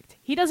clues connect.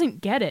 He doesn't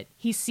get it.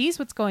 He sees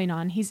what's going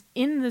on. He's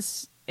in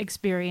this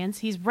experience.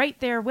 He's right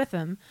there with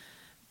him.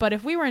 But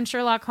if we were in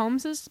Sherlock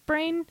Holmes's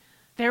brain,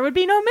 there would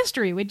be no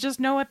mystery. We'd just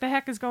know what the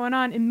heck is going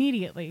on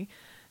immediately.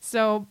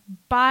 So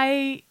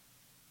by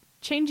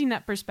changing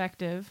that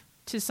perspective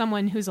to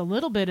someone who's a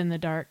little bit in the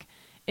dark,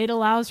 it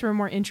allows for a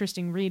more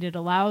interesting read. It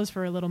allows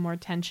for a little more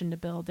tension to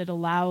build. It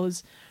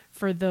allows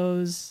for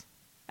those...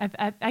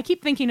 I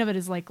keep thinking of it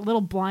as like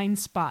little blind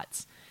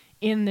spots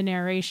in the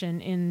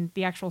narration, in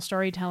the actual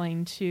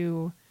storytelling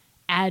to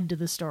add to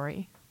the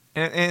story.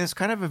 And it's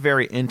kind of a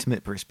very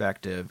intimate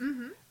perspective.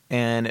 Mm-hmm.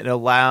 And it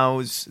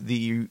allows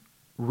the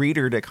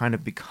reader to kind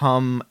of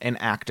become an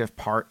active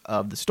part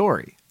of the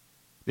story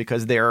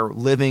because they're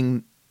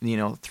living,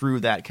 through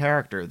that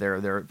character.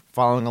 They're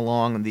following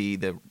along the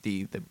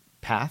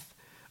path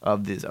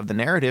of the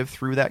narrative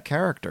through that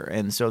character.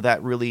 And so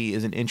that really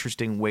is an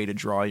interesting way to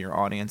draw your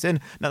audience in.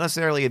 Not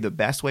necessarily the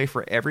best way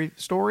for every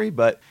story,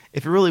 but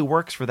if it really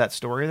works for that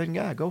story, then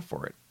yeah, go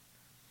for it.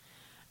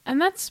 And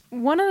that's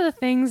one of the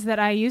things that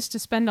I used to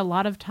spend a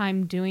lot of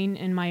time doing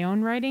in my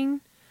own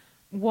writing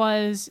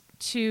was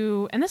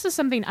to, and this is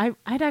something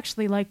I'd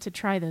actually like to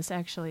try this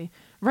actually,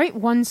 write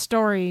one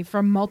story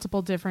from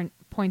multiple different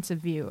points of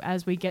view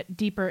as we get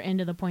deeper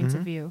into the points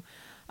of view.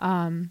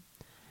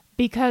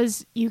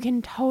 Because you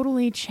can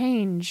totally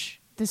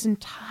change this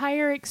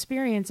entire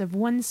experience of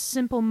one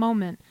simple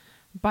moment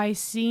by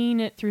seeing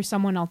it through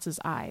someone else's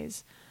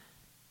eyes.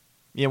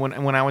 Yeah,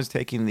 when I was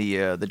taking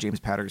the James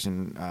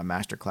Patterson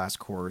masterclass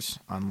course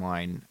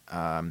online,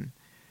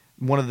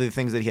 one of the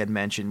things that he had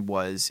mentioned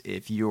was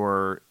if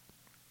you're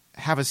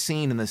have a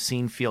scene and the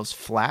scene feels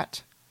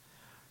flat,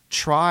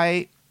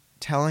 try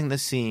telling the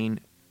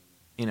scene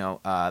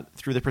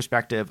through the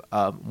perspective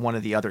of one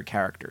of the other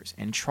characters,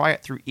 and try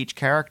it through each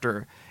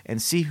character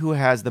and see who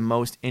has the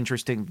most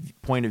interesting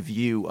point of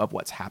view of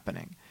what's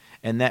happening.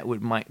 And that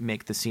might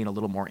make the scene a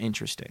little more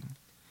interesting.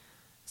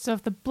 So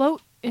if the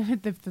boat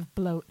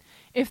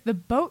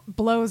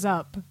blows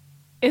up,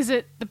 is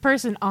it the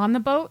person on the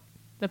boat,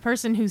 the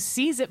person who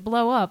sees it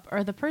blow up,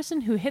 or the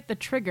person who hit the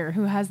trigger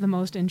who has the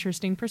most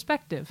interesting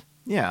perspective?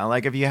 Yeah,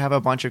 like if you have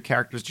a bunch of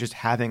characters just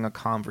having a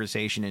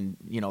conversation and,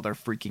 they're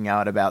freaking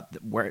out about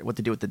what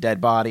to do with the dead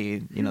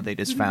body, they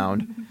just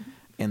found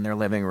in their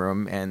living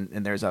room, and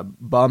there's a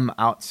bum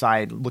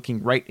outside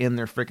looking right in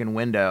their freaking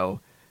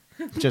window,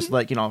 just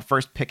like,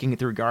 first picking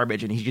through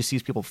garbage, and he just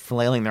sees people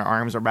flailing their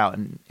arms about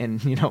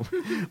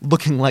and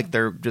looking like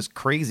they're just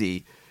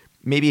crazy.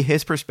 Maybe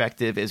his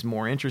perspective is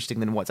more interesting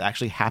than what's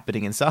actually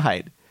happening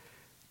inside.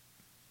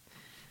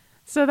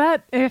 So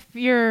that if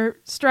you're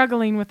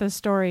struggling with a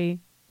story,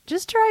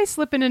 just try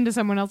slipping into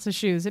someone else's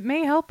shoes. It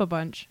may help a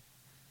bunch.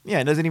 Yeah,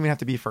 it doesn't even have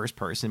to be first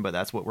person, but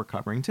that's what we're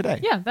covering today.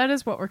 Yeah, that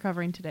is what we're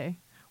covering today.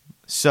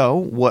 So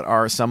what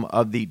are some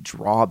of the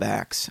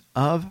drawbacks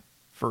of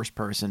first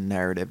person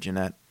narrative,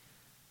 Jeanette?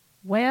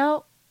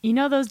 Well,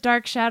 those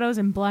dark shadows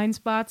and blind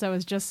spots I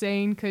was just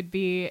saying could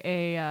be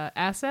a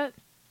asset?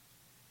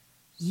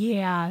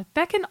 Yeah,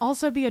 that can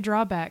also be a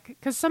drawback.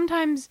 Because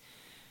sometimes,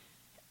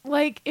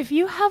 like, if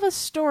you have a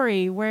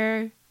story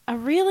where a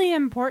really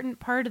important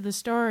part of the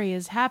story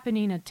is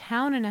happening a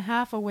town and a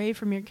half away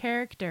from your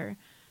character,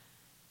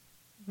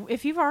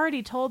 if you've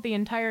already told the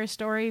entire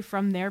story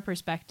from their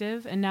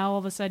perspective and now all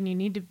of a sudden you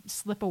need to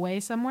slip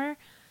away somewhere,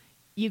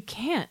 you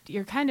can't.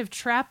 You're kind of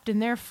trapped in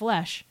their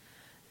flesh.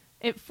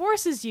 It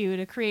forces you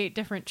to create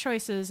different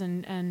choices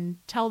and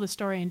tell the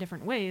story in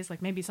different ways.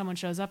 Like maybe someone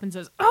shows up and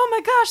says, "Oh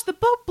my gosh, the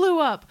boat blew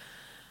up."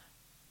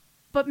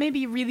 But maybe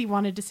you really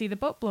wanted to see the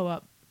boat blow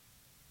up.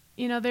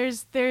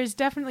 There's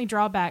definitely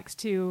drawbacks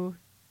to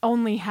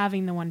only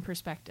having the one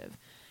perspective.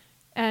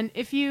 And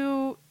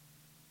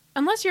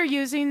unless you're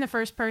using the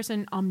first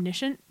person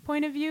omniscient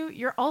point of view,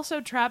 you're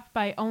also trapped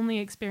by only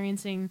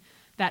experiencing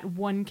that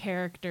one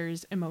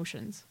character's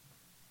emotions.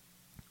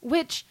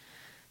 Which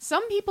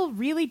some people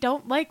really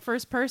don't like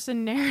first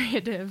person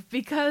narrative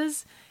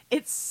because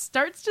it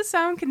starts to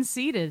sound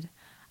conceited.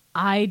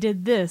 I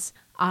did this.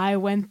 I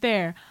went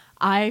there.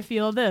 I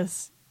feel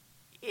this.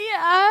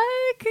 Yeah,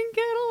 it can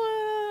get a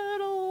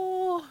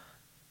little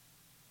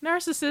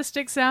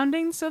narcissistic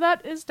sounding, so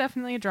that is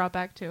definitely a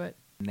drawback to it.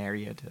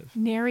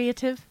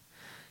 Narrative.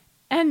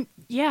 And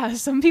yeah,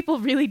 some people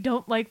really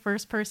don't like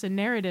first-person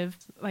narrative.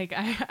 Like,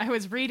 I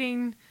was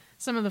reading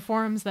some of the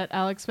forums that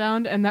Alex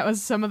found, and that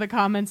was some of the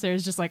comments.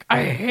 There's just like,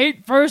 I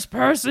hate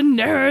first-person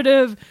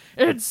narrative.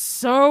 It's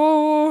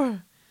so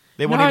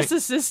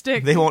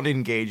narcissistic. They won't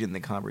engage in the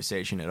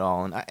conversation at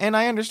all. And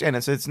I understand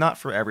it. So it's not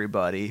for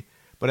everybody,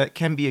 but it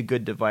can be a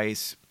good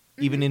device,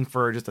 even in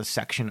for just a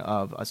section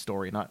of a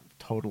story, not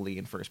totally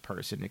in first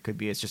person. It could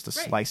be it's just a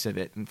slice of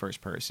it in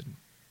first person.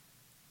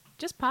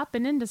 Just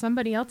popping into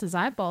somebody else's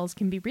eyeballs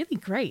can be really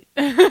great.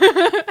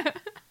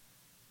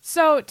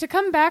 So, to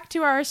come back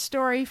to our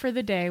story for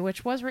the day,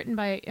 which was written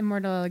by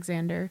Immortal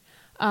Alexander.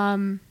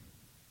 Devil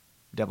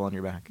on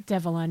Your Back.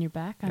 Devil on Your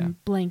Back. I'm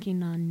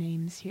blanking on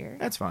names here.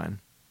 That's fine.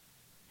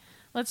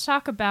 Let's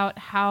talk about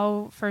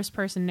how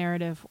first-person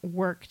narrative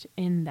worked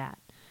in that.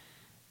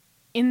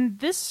 In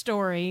this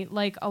story,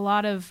 like a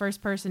lot of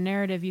first-person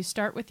narrative, you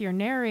start with your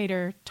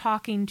narrator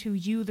talking to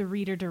you, the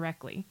reader,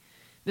 directly.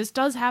 This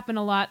does happen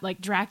a lot,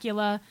 like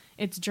Dracula,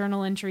 it's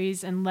journal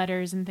entries and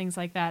letters and things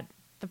like that.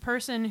 The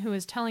person who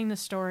is telling the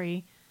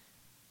story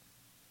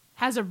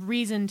has a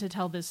reason to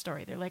tell this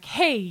story. They're like,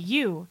 hey,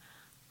 you,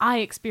 I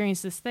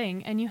experienced this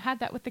thing, and you had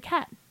that with the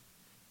cat.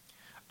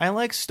 I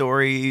like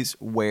stories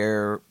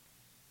where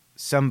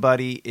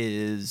somebody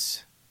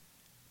is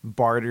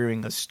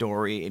bartering a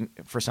story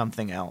for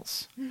something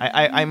else.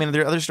 I mean,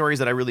 there are other stories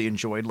that I really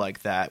enjoyed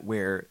like that,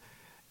 where,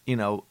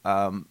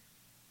 a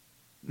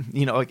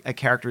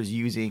character is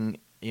using,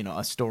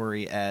 a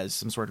story as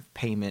some sort of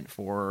payment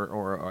for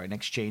or an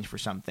exchange for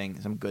something,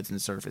 some goods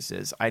and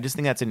services. I just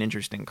think that's an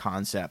interesting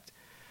concept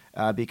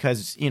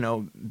because,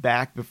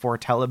 back before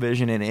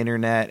television and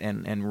internet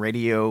and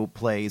radio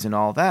plays and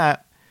all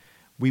that,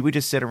 we would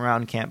just sit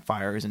around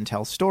campfires and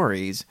tell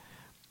stories.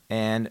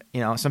 And,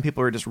 some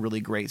people are just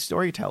really great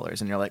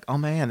storytellers, and you're like, oh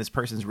man, this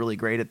person's really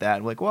great at that.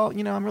 I'm like, well,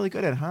 I'm really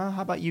good at it, huh?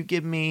 How about you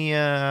give me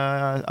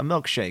a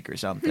milkshake or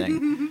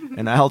something,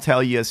 and I'll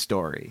tell you a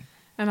story.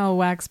 And I'll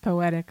wax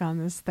poetic on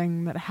this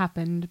thing that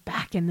happened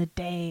back in the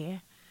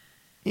day.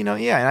 And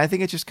I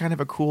think it's just kind of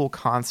a cool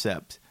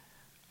concept.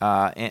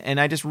 And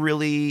I just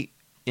really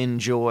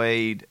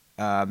enjoyed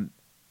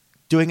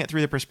doing it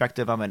through the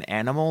perspective of an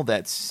animal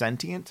that's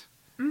sentient.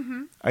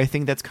 Mm-hmm. I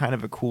think that's kind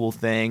of a cool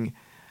thing.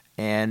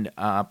 And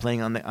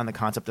playing on the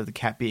concept of the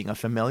cat being a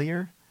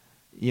familiar,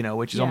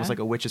 which is almost like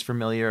a witch's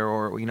familiar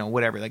or,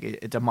 whatever, like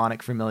a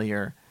demonic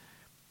familiar.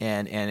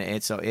 And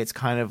it's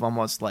kind of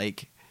almost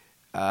like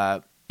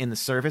in the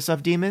service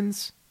of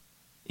demons,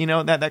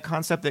 that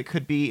concept that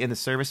could be in the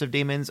service of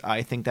demons.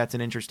 I think that's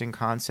an interesting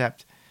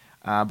concept.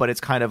 but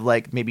it's kind of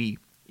like maybe,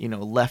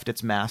 left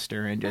its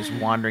master and just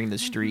wandering the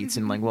streets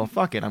and like, well,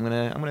 fuck it, I'm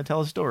gonna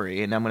tell a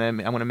story, and I'm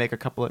gonna make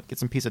get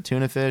some piece of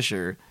tuna fish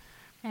or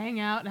hang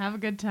out and have a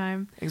good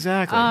time.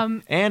 Exactly.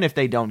 And if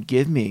they don't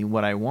give me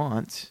what I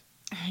want,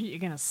 you're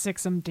gonna sick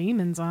some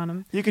demons on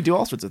them. You could do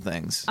all sorts of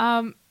things.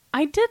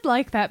 I did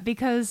like that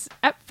because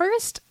at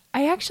first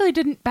I actually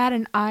didn't bat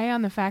an eye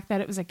on the fact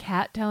that it was a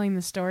cat telling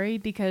the story,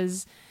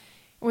 because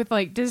with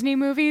like Disney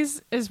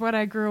movies is what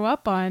I grew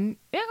up on.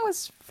 It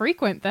was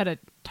frequent that a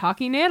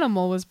talking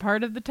animal was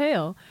part of the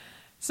tale.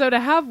 So to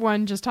have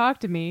one just talk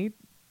to me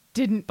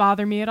didn't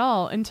bother me at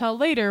all until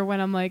later when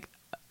I'm like,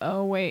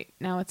 oh wait,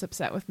 now it's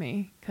upset with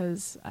me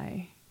because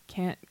I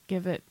can't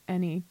give it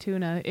any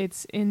tuna.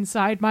 It's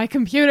inside my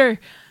computer.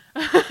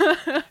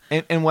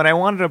 And what I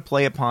wanted to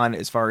play upon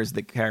as far as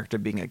the character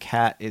being a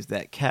cat is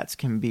that cats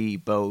can be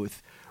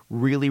both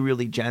really,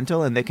 really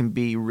gentle and they can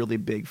be really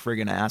big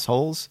friggin'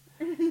 assholes,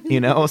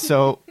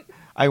 So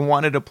I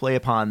wanted to play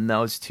upon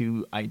those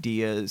two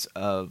ideas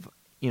of,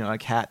 a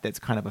cat that's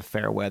kind of a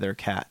fair weather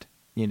cat,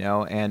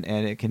 and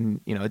it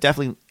can,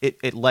 definitely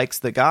it likes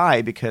the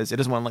guy because it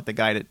doesn't want to like the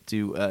guy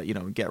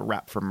to get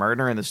wrapped for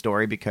murder in the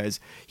story because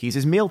he's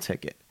his meal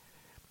ticket,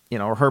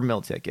 or her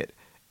meal ticket.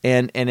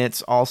 And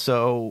it's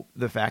also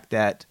the fact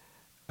that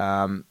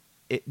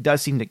it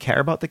does seem to care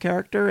about the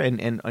character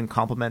and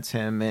compliments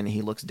him, and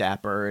he looks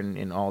dapper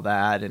and all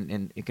that,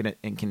 and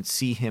it can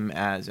see him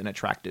as an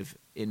attractive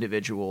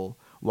individual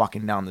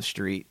walking down the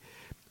street.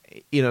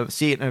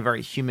 See it in a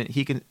very human.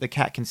 The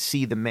cat can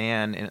see the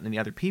man and the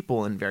other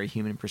people in very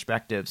human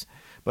perspectives,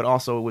 but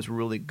also was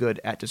really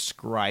good at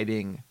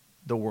describing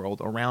the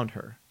world around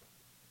her.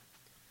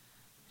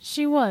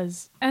 She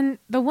was, and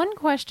the one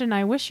question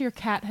I wish your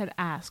cat had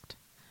asked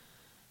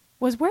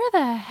was, where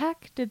the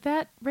heck did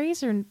that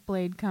razor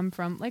blade come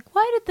from? Like,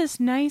 why did this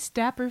nice,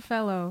 dapper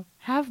fellow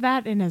have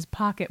that in his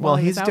pocket while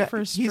he was out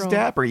for a stroll? He's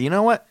dapper. You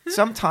know what?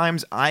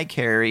 Sometimes I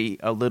carry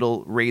a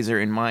little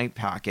razor in my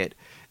pocket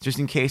just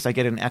in case I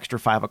get an extra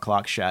 5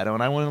 o'clock shadow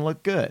and I want to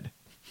look good.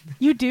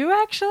 You do,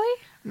 actually?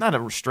 Not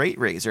a straight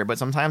razor, but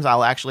sometimes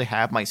I'll actually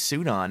have my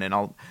suit on and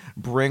I'll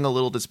bring a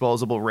little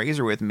disposable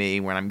razor with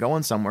me when I'm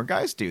going somewhere.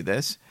 Guys do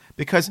this.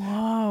 Because,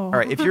 all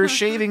right, if you're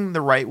shaving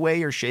the right way,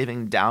 you're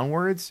shaving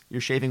downwards,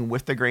 you're shaving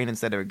with the grain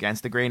instead of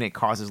against the grain, it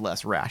causes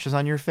less rashes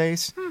on your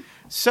face.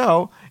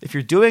 So if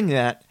you're doing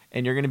that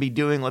and you're going to be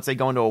doing, let's say,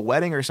 going to a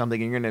wedding or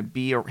something, and you're going to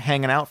be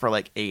hanging out for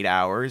like 8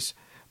 hours,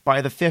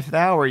 by the 5th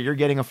hour, you're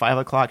getting a 5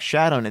 o'clock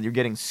shadow and you're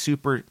getting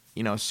super,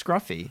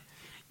 scruffy.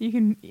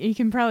 You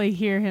can probably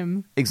hear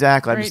him.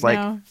 Exactly. I'm right just like...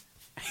 now.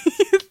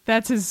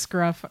 That's his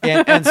scruff.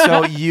 and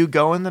so you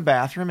go in the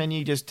bathroom and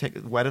you just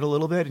wet it a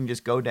little bit and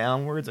just go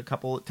downwards a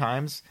couple of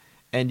times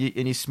and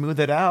you smooth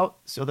it out.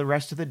 So the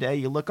rest of the day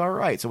you look all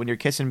right. So when you're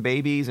kissing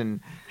babies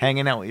and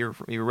hanging out with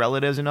your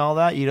relatives and all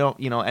that, you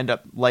don't end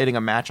up lighting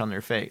a match on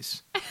their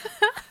face.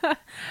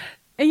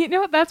 And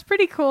that's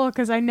pretty cool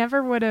because I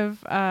never would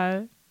have.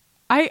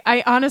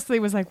 I honestly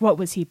was like, what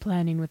was he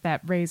planning with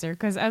that razor?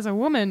 Because as a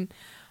woman,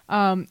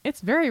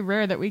 it's very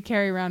rare that we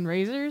carry around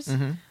razors.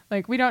 Mm-hmm.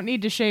 Like, we don't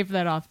need to shave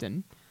that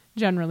often,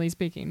 generally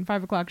speaking.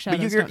 5 o'clock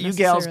shadows. But you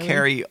gals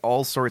carry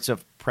all sorts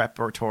of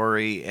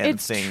preparatory and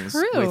things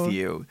with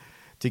you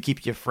to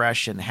keep you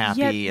fresh and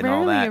happy and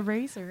all that. A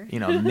razor.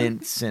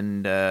 Mints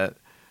and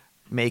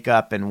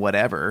makeup and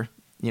whatever.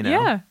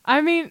 Yeah, I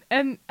mean,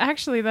 and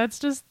actually, that's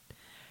just,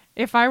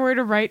 if I were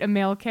to write a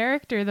male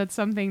character, that's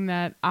something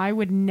that I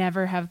would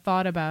never have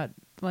thought about.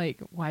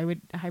 Like, I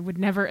would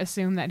never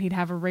assume that he'd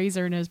have a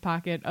razor in his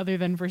pocket other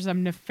than for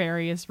some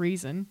nefarious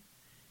reason.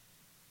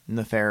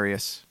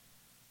 Nefarious.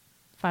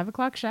 5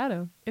 o'clock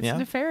shadow. It's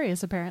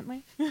nefarious,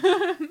 apparently.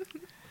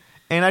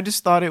 And I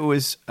just thought it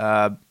was,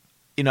 I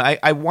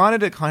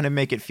wanted to kind of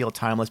make it feel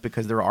timeless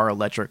because there are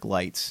electric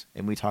lights,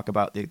 and we talk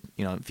about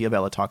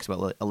Fiabella talks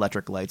about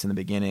electric lights in the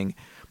beginning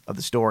of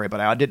the story, but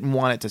I didn't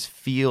want it to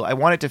feel. I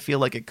want it to feel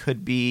like it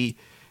could be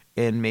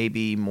in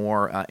maybe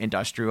more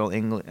industrial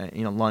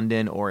England,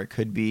 London, or it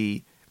could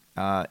be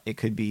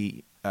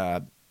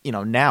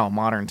now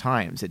modern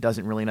times. It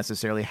doesn't really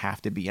necessarily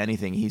have to be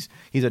anything. He's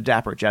a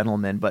dapper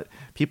gentleman, but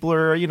people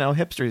are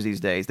hipsters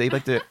these days. They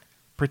like to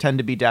pretend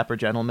to be dapper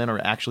gentlemen or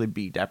actually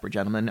be dapper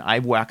gentlemen. I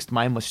waxed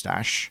my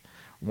mustache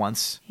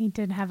once. He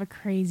did have a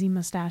crazy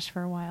mustache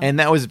for a while, and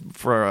that was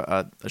for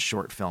a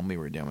short film we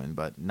were doing,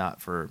 but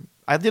not for.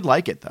 I did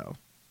like it though.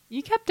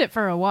 You kept it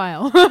for a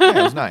while. Yeah,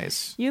 it was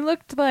nice. You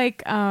looked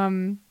like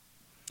Colonel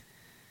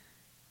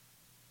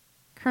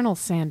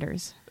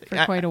Sanders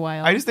for quite a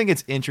while. I just think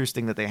it's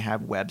interesting that they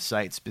have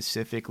websites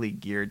specifically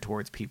geared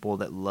towards people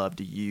that love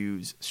to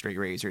use straight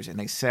razors, and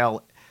they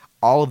sell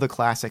all of the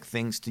classic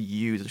things to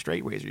use a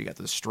straight razor. You got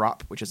the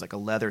strop, which is like a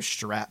leather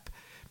strap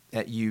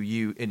that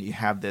you and you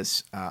have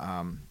this I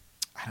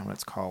don't know what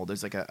it's called.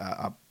 There's like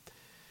a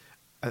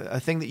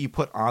thing that you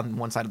put on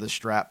one side of the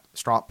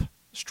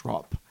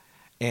strop,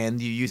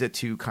 and you use it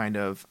to kind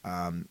of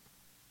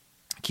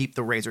keep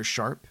the razor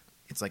sharp.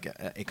 It's like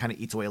it kind of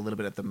eats away a little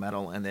bit at the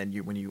metal, and then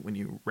when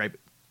you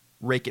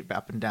rake it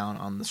up and down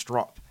on the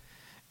strop,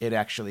 it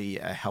actually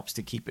helps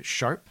to keep it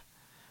sharp.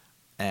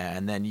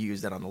 and then you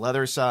use that on the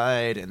leather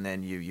side, and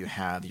then you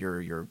have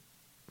your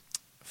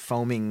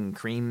foaming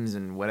creams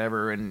and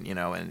whatever, and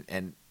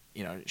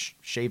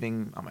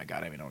shaving. Oh my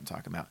god, I don't know what I'm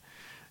talking about.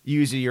 You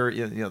use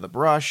the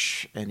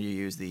brush, and you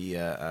use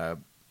the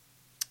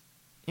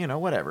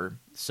whatever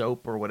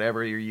soap or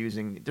whatever you're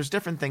using. There's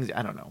different things.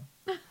 I don't know.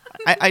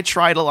 I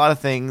tried a lot of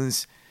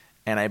things,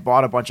 and I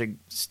bought a bunch of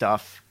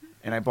stuff,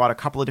 and I bought a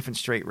couple of different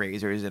straight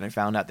razors, and I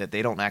found out that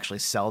they don't actually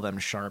sell them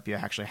sharp. You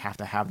actually have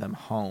to have them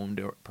honed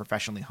or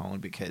professionally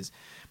honed because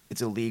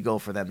it's illegal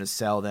for them to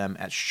sell them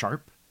at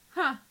sharp.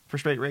 Huh. For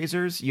straight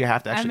razors, you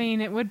have to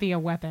actually... it would be a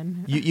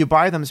weapon. You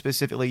buy them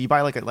specifically. You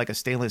buy like a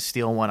stainless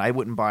steel one. I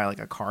wouldn't buy like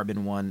a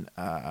carbon one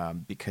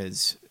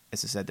because,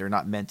 as I said, they're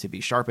not meant to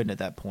be sharpened at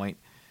that point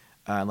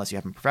unless you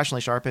have them professionally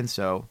sharpened.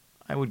 So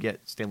I would get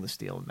stainless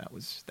steel, and that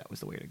was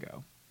the way to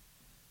go.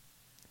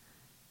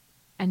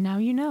 And now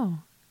you know.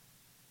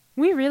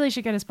 We really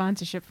should get a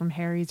sponsorship from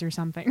Harry's or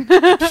something.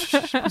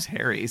 Who's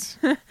Harry's?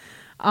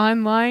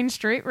 Online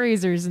straight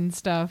razors and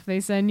stuff.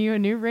 They send you a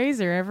new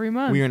razor every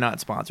month. We are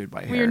not sponsored by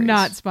Harry's. We are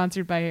not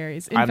sponsored by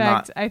Harry's. In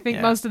fact, I think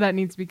most of that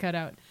needs to be cut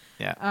out.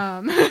 Yeah.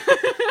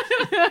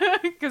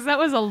 Because that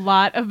was a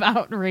lot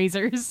about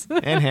razors.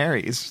 And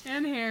Harry's.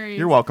 And Harry's.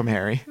 You're welcome,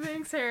 Harry.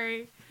 Thanks,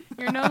 Harry.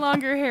 You're no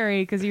longer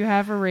Harry because you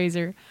have a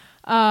razor.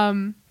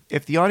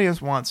 If the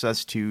audience wants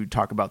us to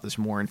talk about this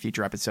more in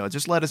future episodes,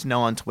 just let us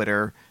know on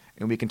Twitter,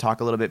 and we can talk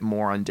a little bit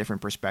more on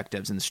different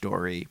perspectives in the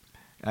story.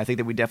 I think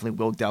that we definitely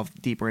will delve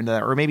deeper into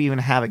that, or maybe even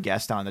have a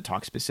guest on to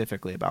talk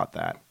specifically about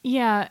that.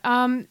 Yeah,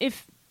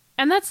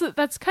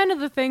 that's kind of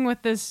the thing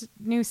with this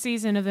new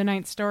season of The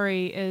Ninth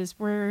Story is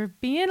we're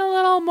being a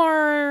little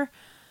more,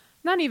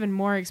 not even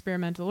more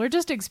experimental. We're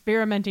just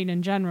experimenting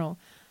in general.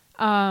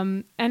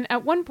 And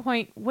at one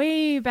point,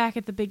 way back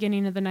at the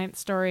beginning of The Ninth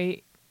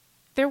Story,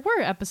 there were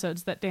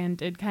episodes that Dan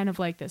did kind of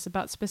like this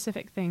about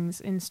specific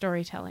things in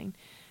storytelling,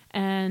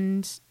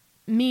 and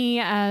me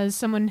as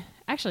someone,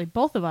 actually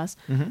both of us,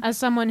 as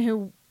someone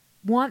who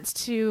wants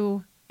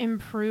to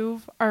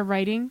improve our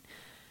writing,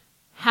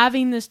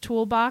 having this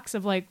toolbox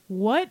of like,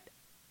 what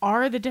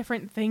are the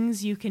different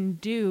things you can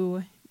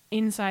do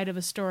inside of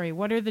a story?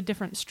 What are the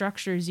different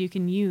structures you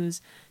can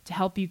use to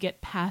help you get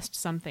past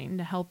something,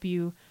 to help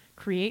you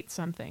create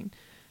something?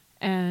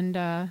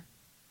 And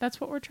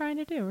that's what we're trying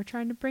to do. We're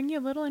trying to bring you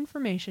a little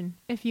information.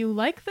 If you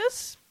like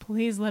this,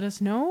 please let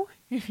us know.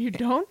 If you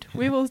don't,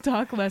 we will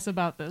talk less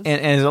about this. And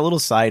as a little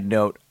side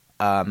note,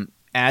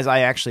 as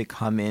I actually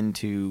come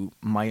into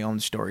my own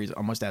stories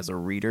almost as a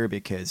reader,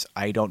 because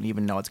I don't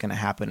even know what's going to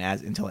happen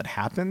until it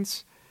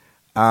happens,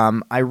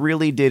 I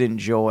really did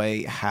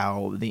enjoy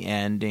how the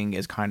ending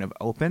is kind of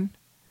open.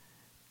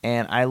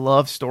 And I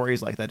love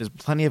stories like that. There's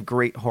plenty of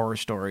great horror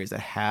stories that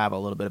have a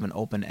little bit of an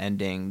open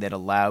ending that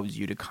allows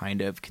you to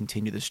kind of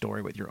continue the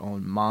story with your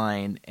own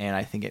mind, and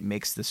I think it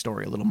makes the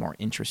story a little more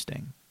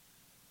interesting.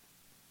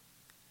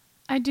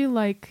 I do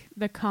like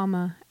the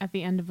comma at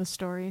the end of a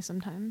story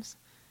sometimes,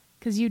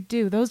 because you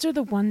do. Those are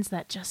the ones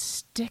that just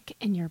stick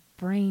in your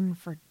brain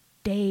for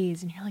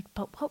days, and you're like,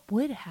 but what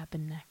would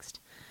happen next?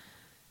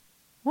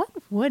 What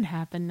would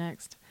happen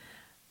next?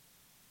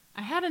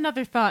 I had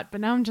another thought,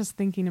 but now I'm just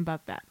thinking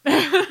about that.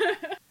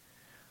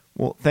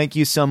 Well, thank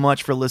you so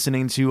much for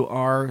listening to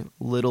our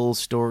little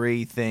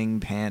story thing,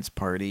 Pants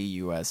Party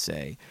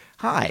USA.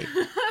 Hi.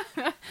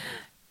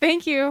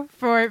 Thank you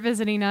for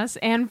visiting us.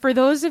 And for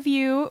those of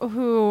you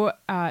who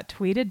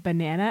tweeted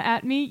banana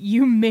at me,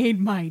 you made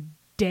my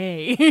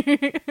day.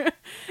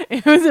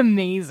 It was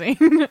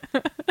amazing.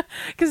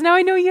 Because now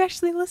I know you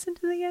actually listened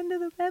to the end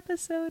of the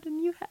episode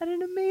and you had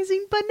an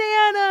amazing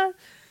banana.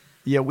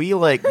 Yeah, we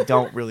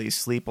don't really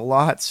sleep a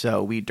lot,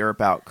 so we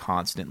derp out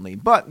constantly.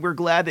 But we're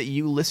glad that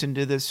you listened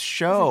to this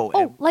show.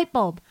 Oh, light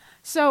bulb.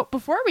 So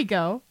before we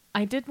go,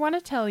 I did want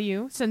to tell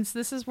you, since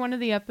this is one of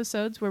the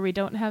episodes where we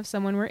don't have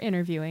someone we're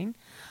interviewing,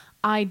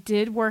 I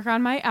did work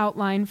on my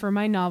outline for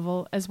my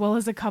novel, as well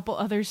as a couple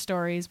other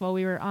stories while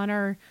we were on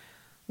our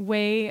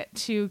way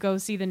to go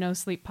see the No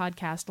Sleep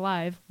podcast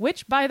live,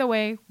 which, by the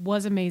way,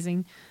 was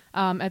amazing.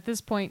 At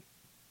this point,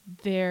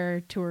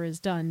 their tour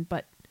is done,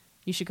 but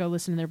you should go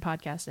listen to their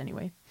podcast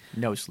anyway.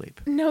 No Sleep.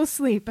 No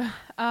Sleep.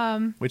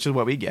 Which is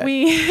what we get.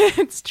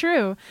 It's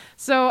true.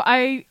 So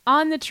I,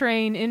 on the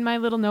train, in my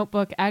little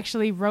notebook,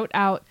 actually wrote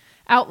out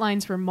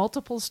outlines for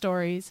multiple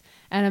stories,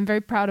 and I'm very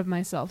proud of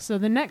myself. So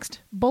the next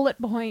bullet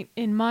point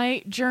in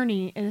my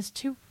journey is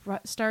to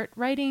start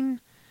writing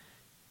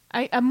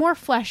a more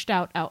fleshed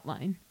out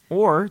outline.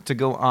 Or to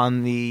go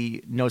on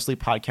the No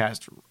Sleep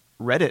podcast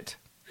Reddit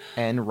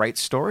and write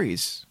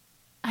stories.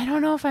 I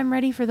don't know if I'm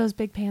ready for those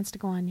big pants to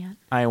go on yet.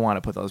 I want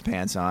to put those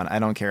pants on. I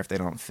don't care if they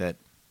don't fit.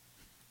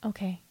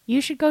 Okay.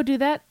 You should go do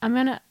that.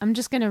 I'm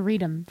just going to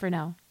read them for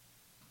now.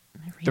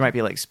 There might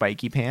be like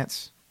spiky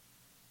pants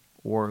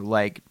or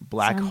like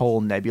black hole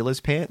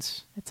nebulous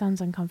pants. That sounds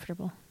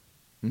uncomfortable.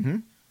 Mm-hmm.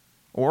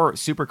 Or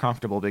super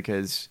comfortable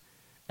because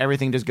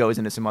everything just goes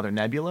into some other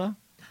nebula.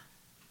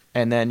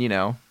 And then, you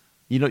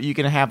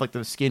can have like the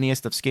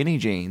skinniest of skinny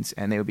jeans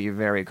and they would be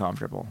very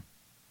comfortable.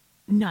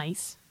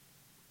 Nice.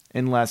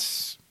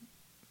 Unless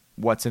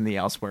what's in the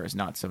elsewhere is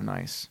not so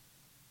nice.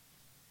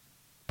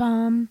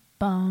 Bum,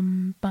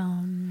 bum,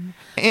 bum.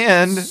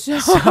 And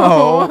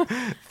so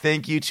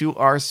thank you to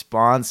our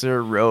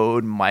sponsor,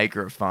 Rode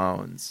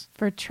Microphones,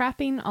 for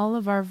trapping all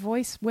of our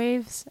voice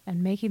waves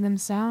and making them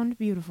sound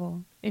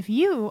beautiful. If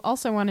you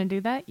also want to do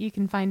that, you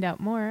can find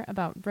out more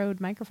about Rode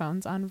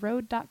Microphones on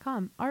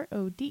Rode.com,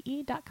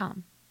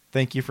 RODE.com.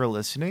 Thank you for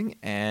listening,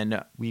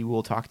 and we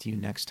will talk to you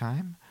next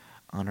time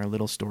on our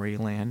little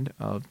storyland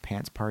of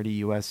Pants Party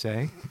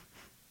USA.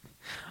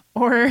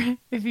 Or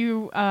if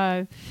you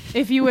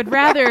would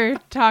rather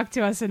talk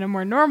to us in a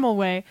more normal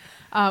way,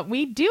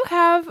 we do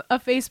have a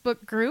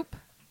Facebook group.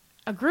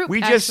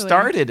 We just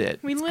started it.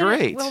 It's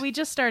great. Well, we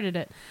just started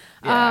it.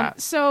 Yeah.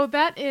 So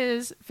that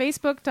is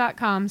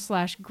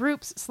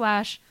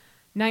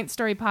facebook.com/groups/Ninth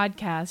Story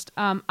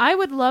Podcast. I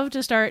would love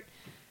to start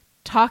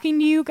talking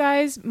to you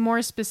guys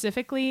more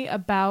specifically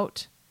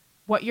about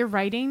what you're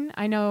writing.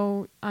 I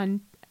know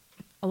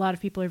a lot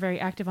of people are very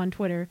active on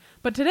Twitter,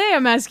 but today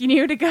I'm asking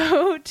you to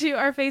go to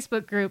our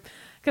Facebook group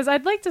because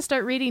I'd like to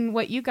start reading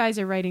what you guys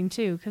are writing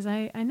too, because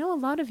I know a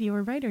lot of you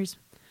are writers,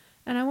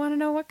 and I want to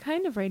know what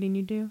kind of writing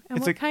you do and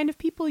what kind of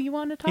people you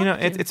want to talk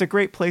to. It's a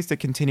great place to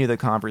continue the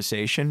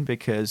conversation,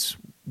 because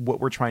what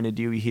we're trying to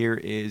do here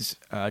is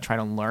try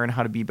to learn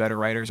how to be better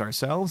writers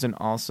ourselves, and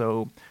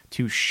also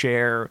to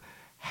share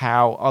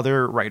how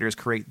other writers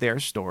create their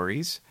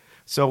stories.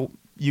 So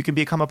you can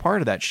become a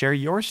part of that. Share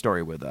your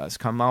story with us.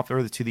 Come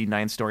over to the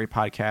Ninth Story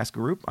Podcast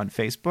group on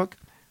Facebook.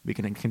 We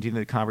can continue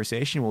the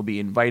conversation. We'll be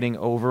inviting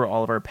over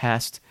all of our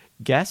past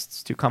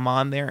guests to come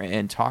on there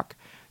and talk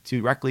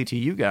directly to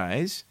you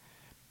guys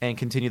and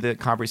continue the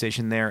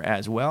conversation there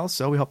as well.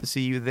 So we hope to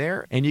see you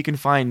there. And you can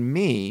find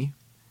me,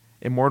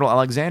 Immortal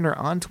Alexander,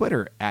 on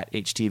Twitter at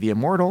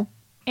HTVImmortal.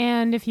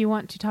 And if you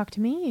want to talk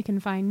to me, you can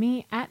find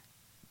me at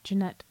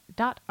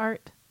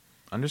Jeanette.art.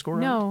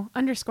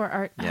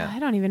 _art. Yeah. I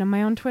don't even know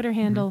my own Twitter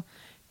handle.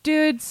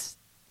 Dudes,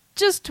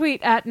 just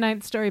tweet at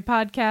Ninth Story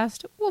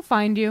Podcast. We'll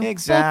find you.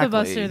 Exactly. Both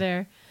of us are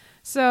there.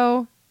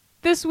 So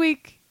this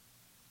week,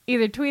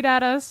 either tweet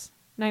at us,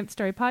 Ninth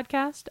Story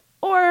Podcast,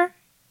 or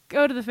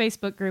go to the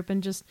Facebook group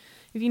and just,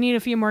 if you need a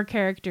few more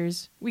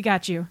characters, we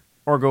got you.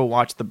 Or go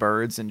watch the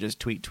birds and just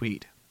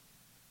tweet.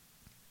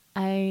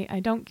 I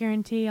don't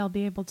guarantee I'll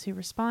be able to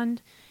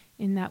respond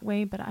in that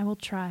way, but I will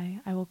try.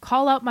 I will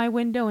call out my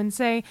window and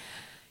say,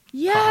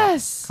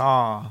 yes!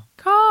 Caw.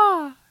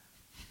 Caw.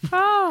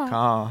 Caw.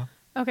 Caw.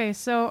 Okay,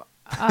 so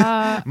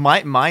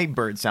my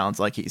bird sounds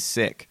like he's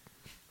sick.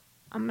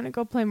 I'm going to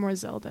go play more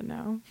Zelda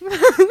now.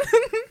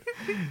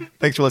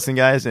 Thanks for listening,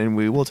 guys, and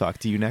we will talk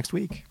to you next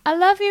week. I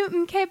love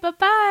you. Okay,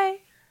 bye-bye.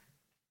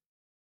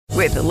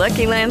 With the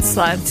Lucky Land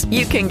Slots,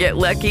 you can get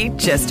lucky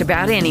just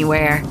about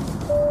anywhere.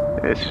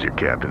 This is your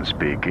captain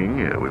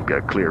speaking. We've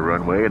got clear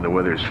runway and the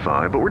weather's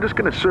fine, but we're just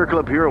going to circle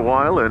up here a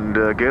while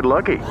and get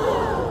lucky.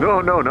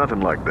 No,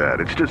 nothing like that.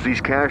 It's just these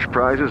cash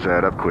prizes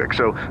add up quick.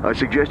 So I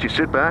suggest you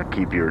sit back,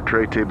 keep your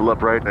tray table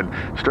upright, and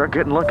start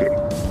getting lucky.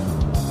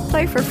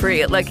 Play for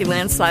free at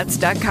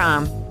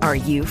LuckyLandSlots.com. Are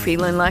you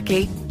feeling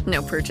lucky?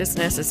 No purchase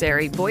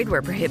necessary. Void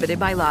where prohibited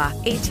by law.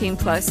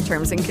 18+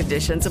 terms and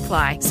conditions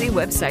apply. See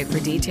website for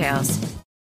details.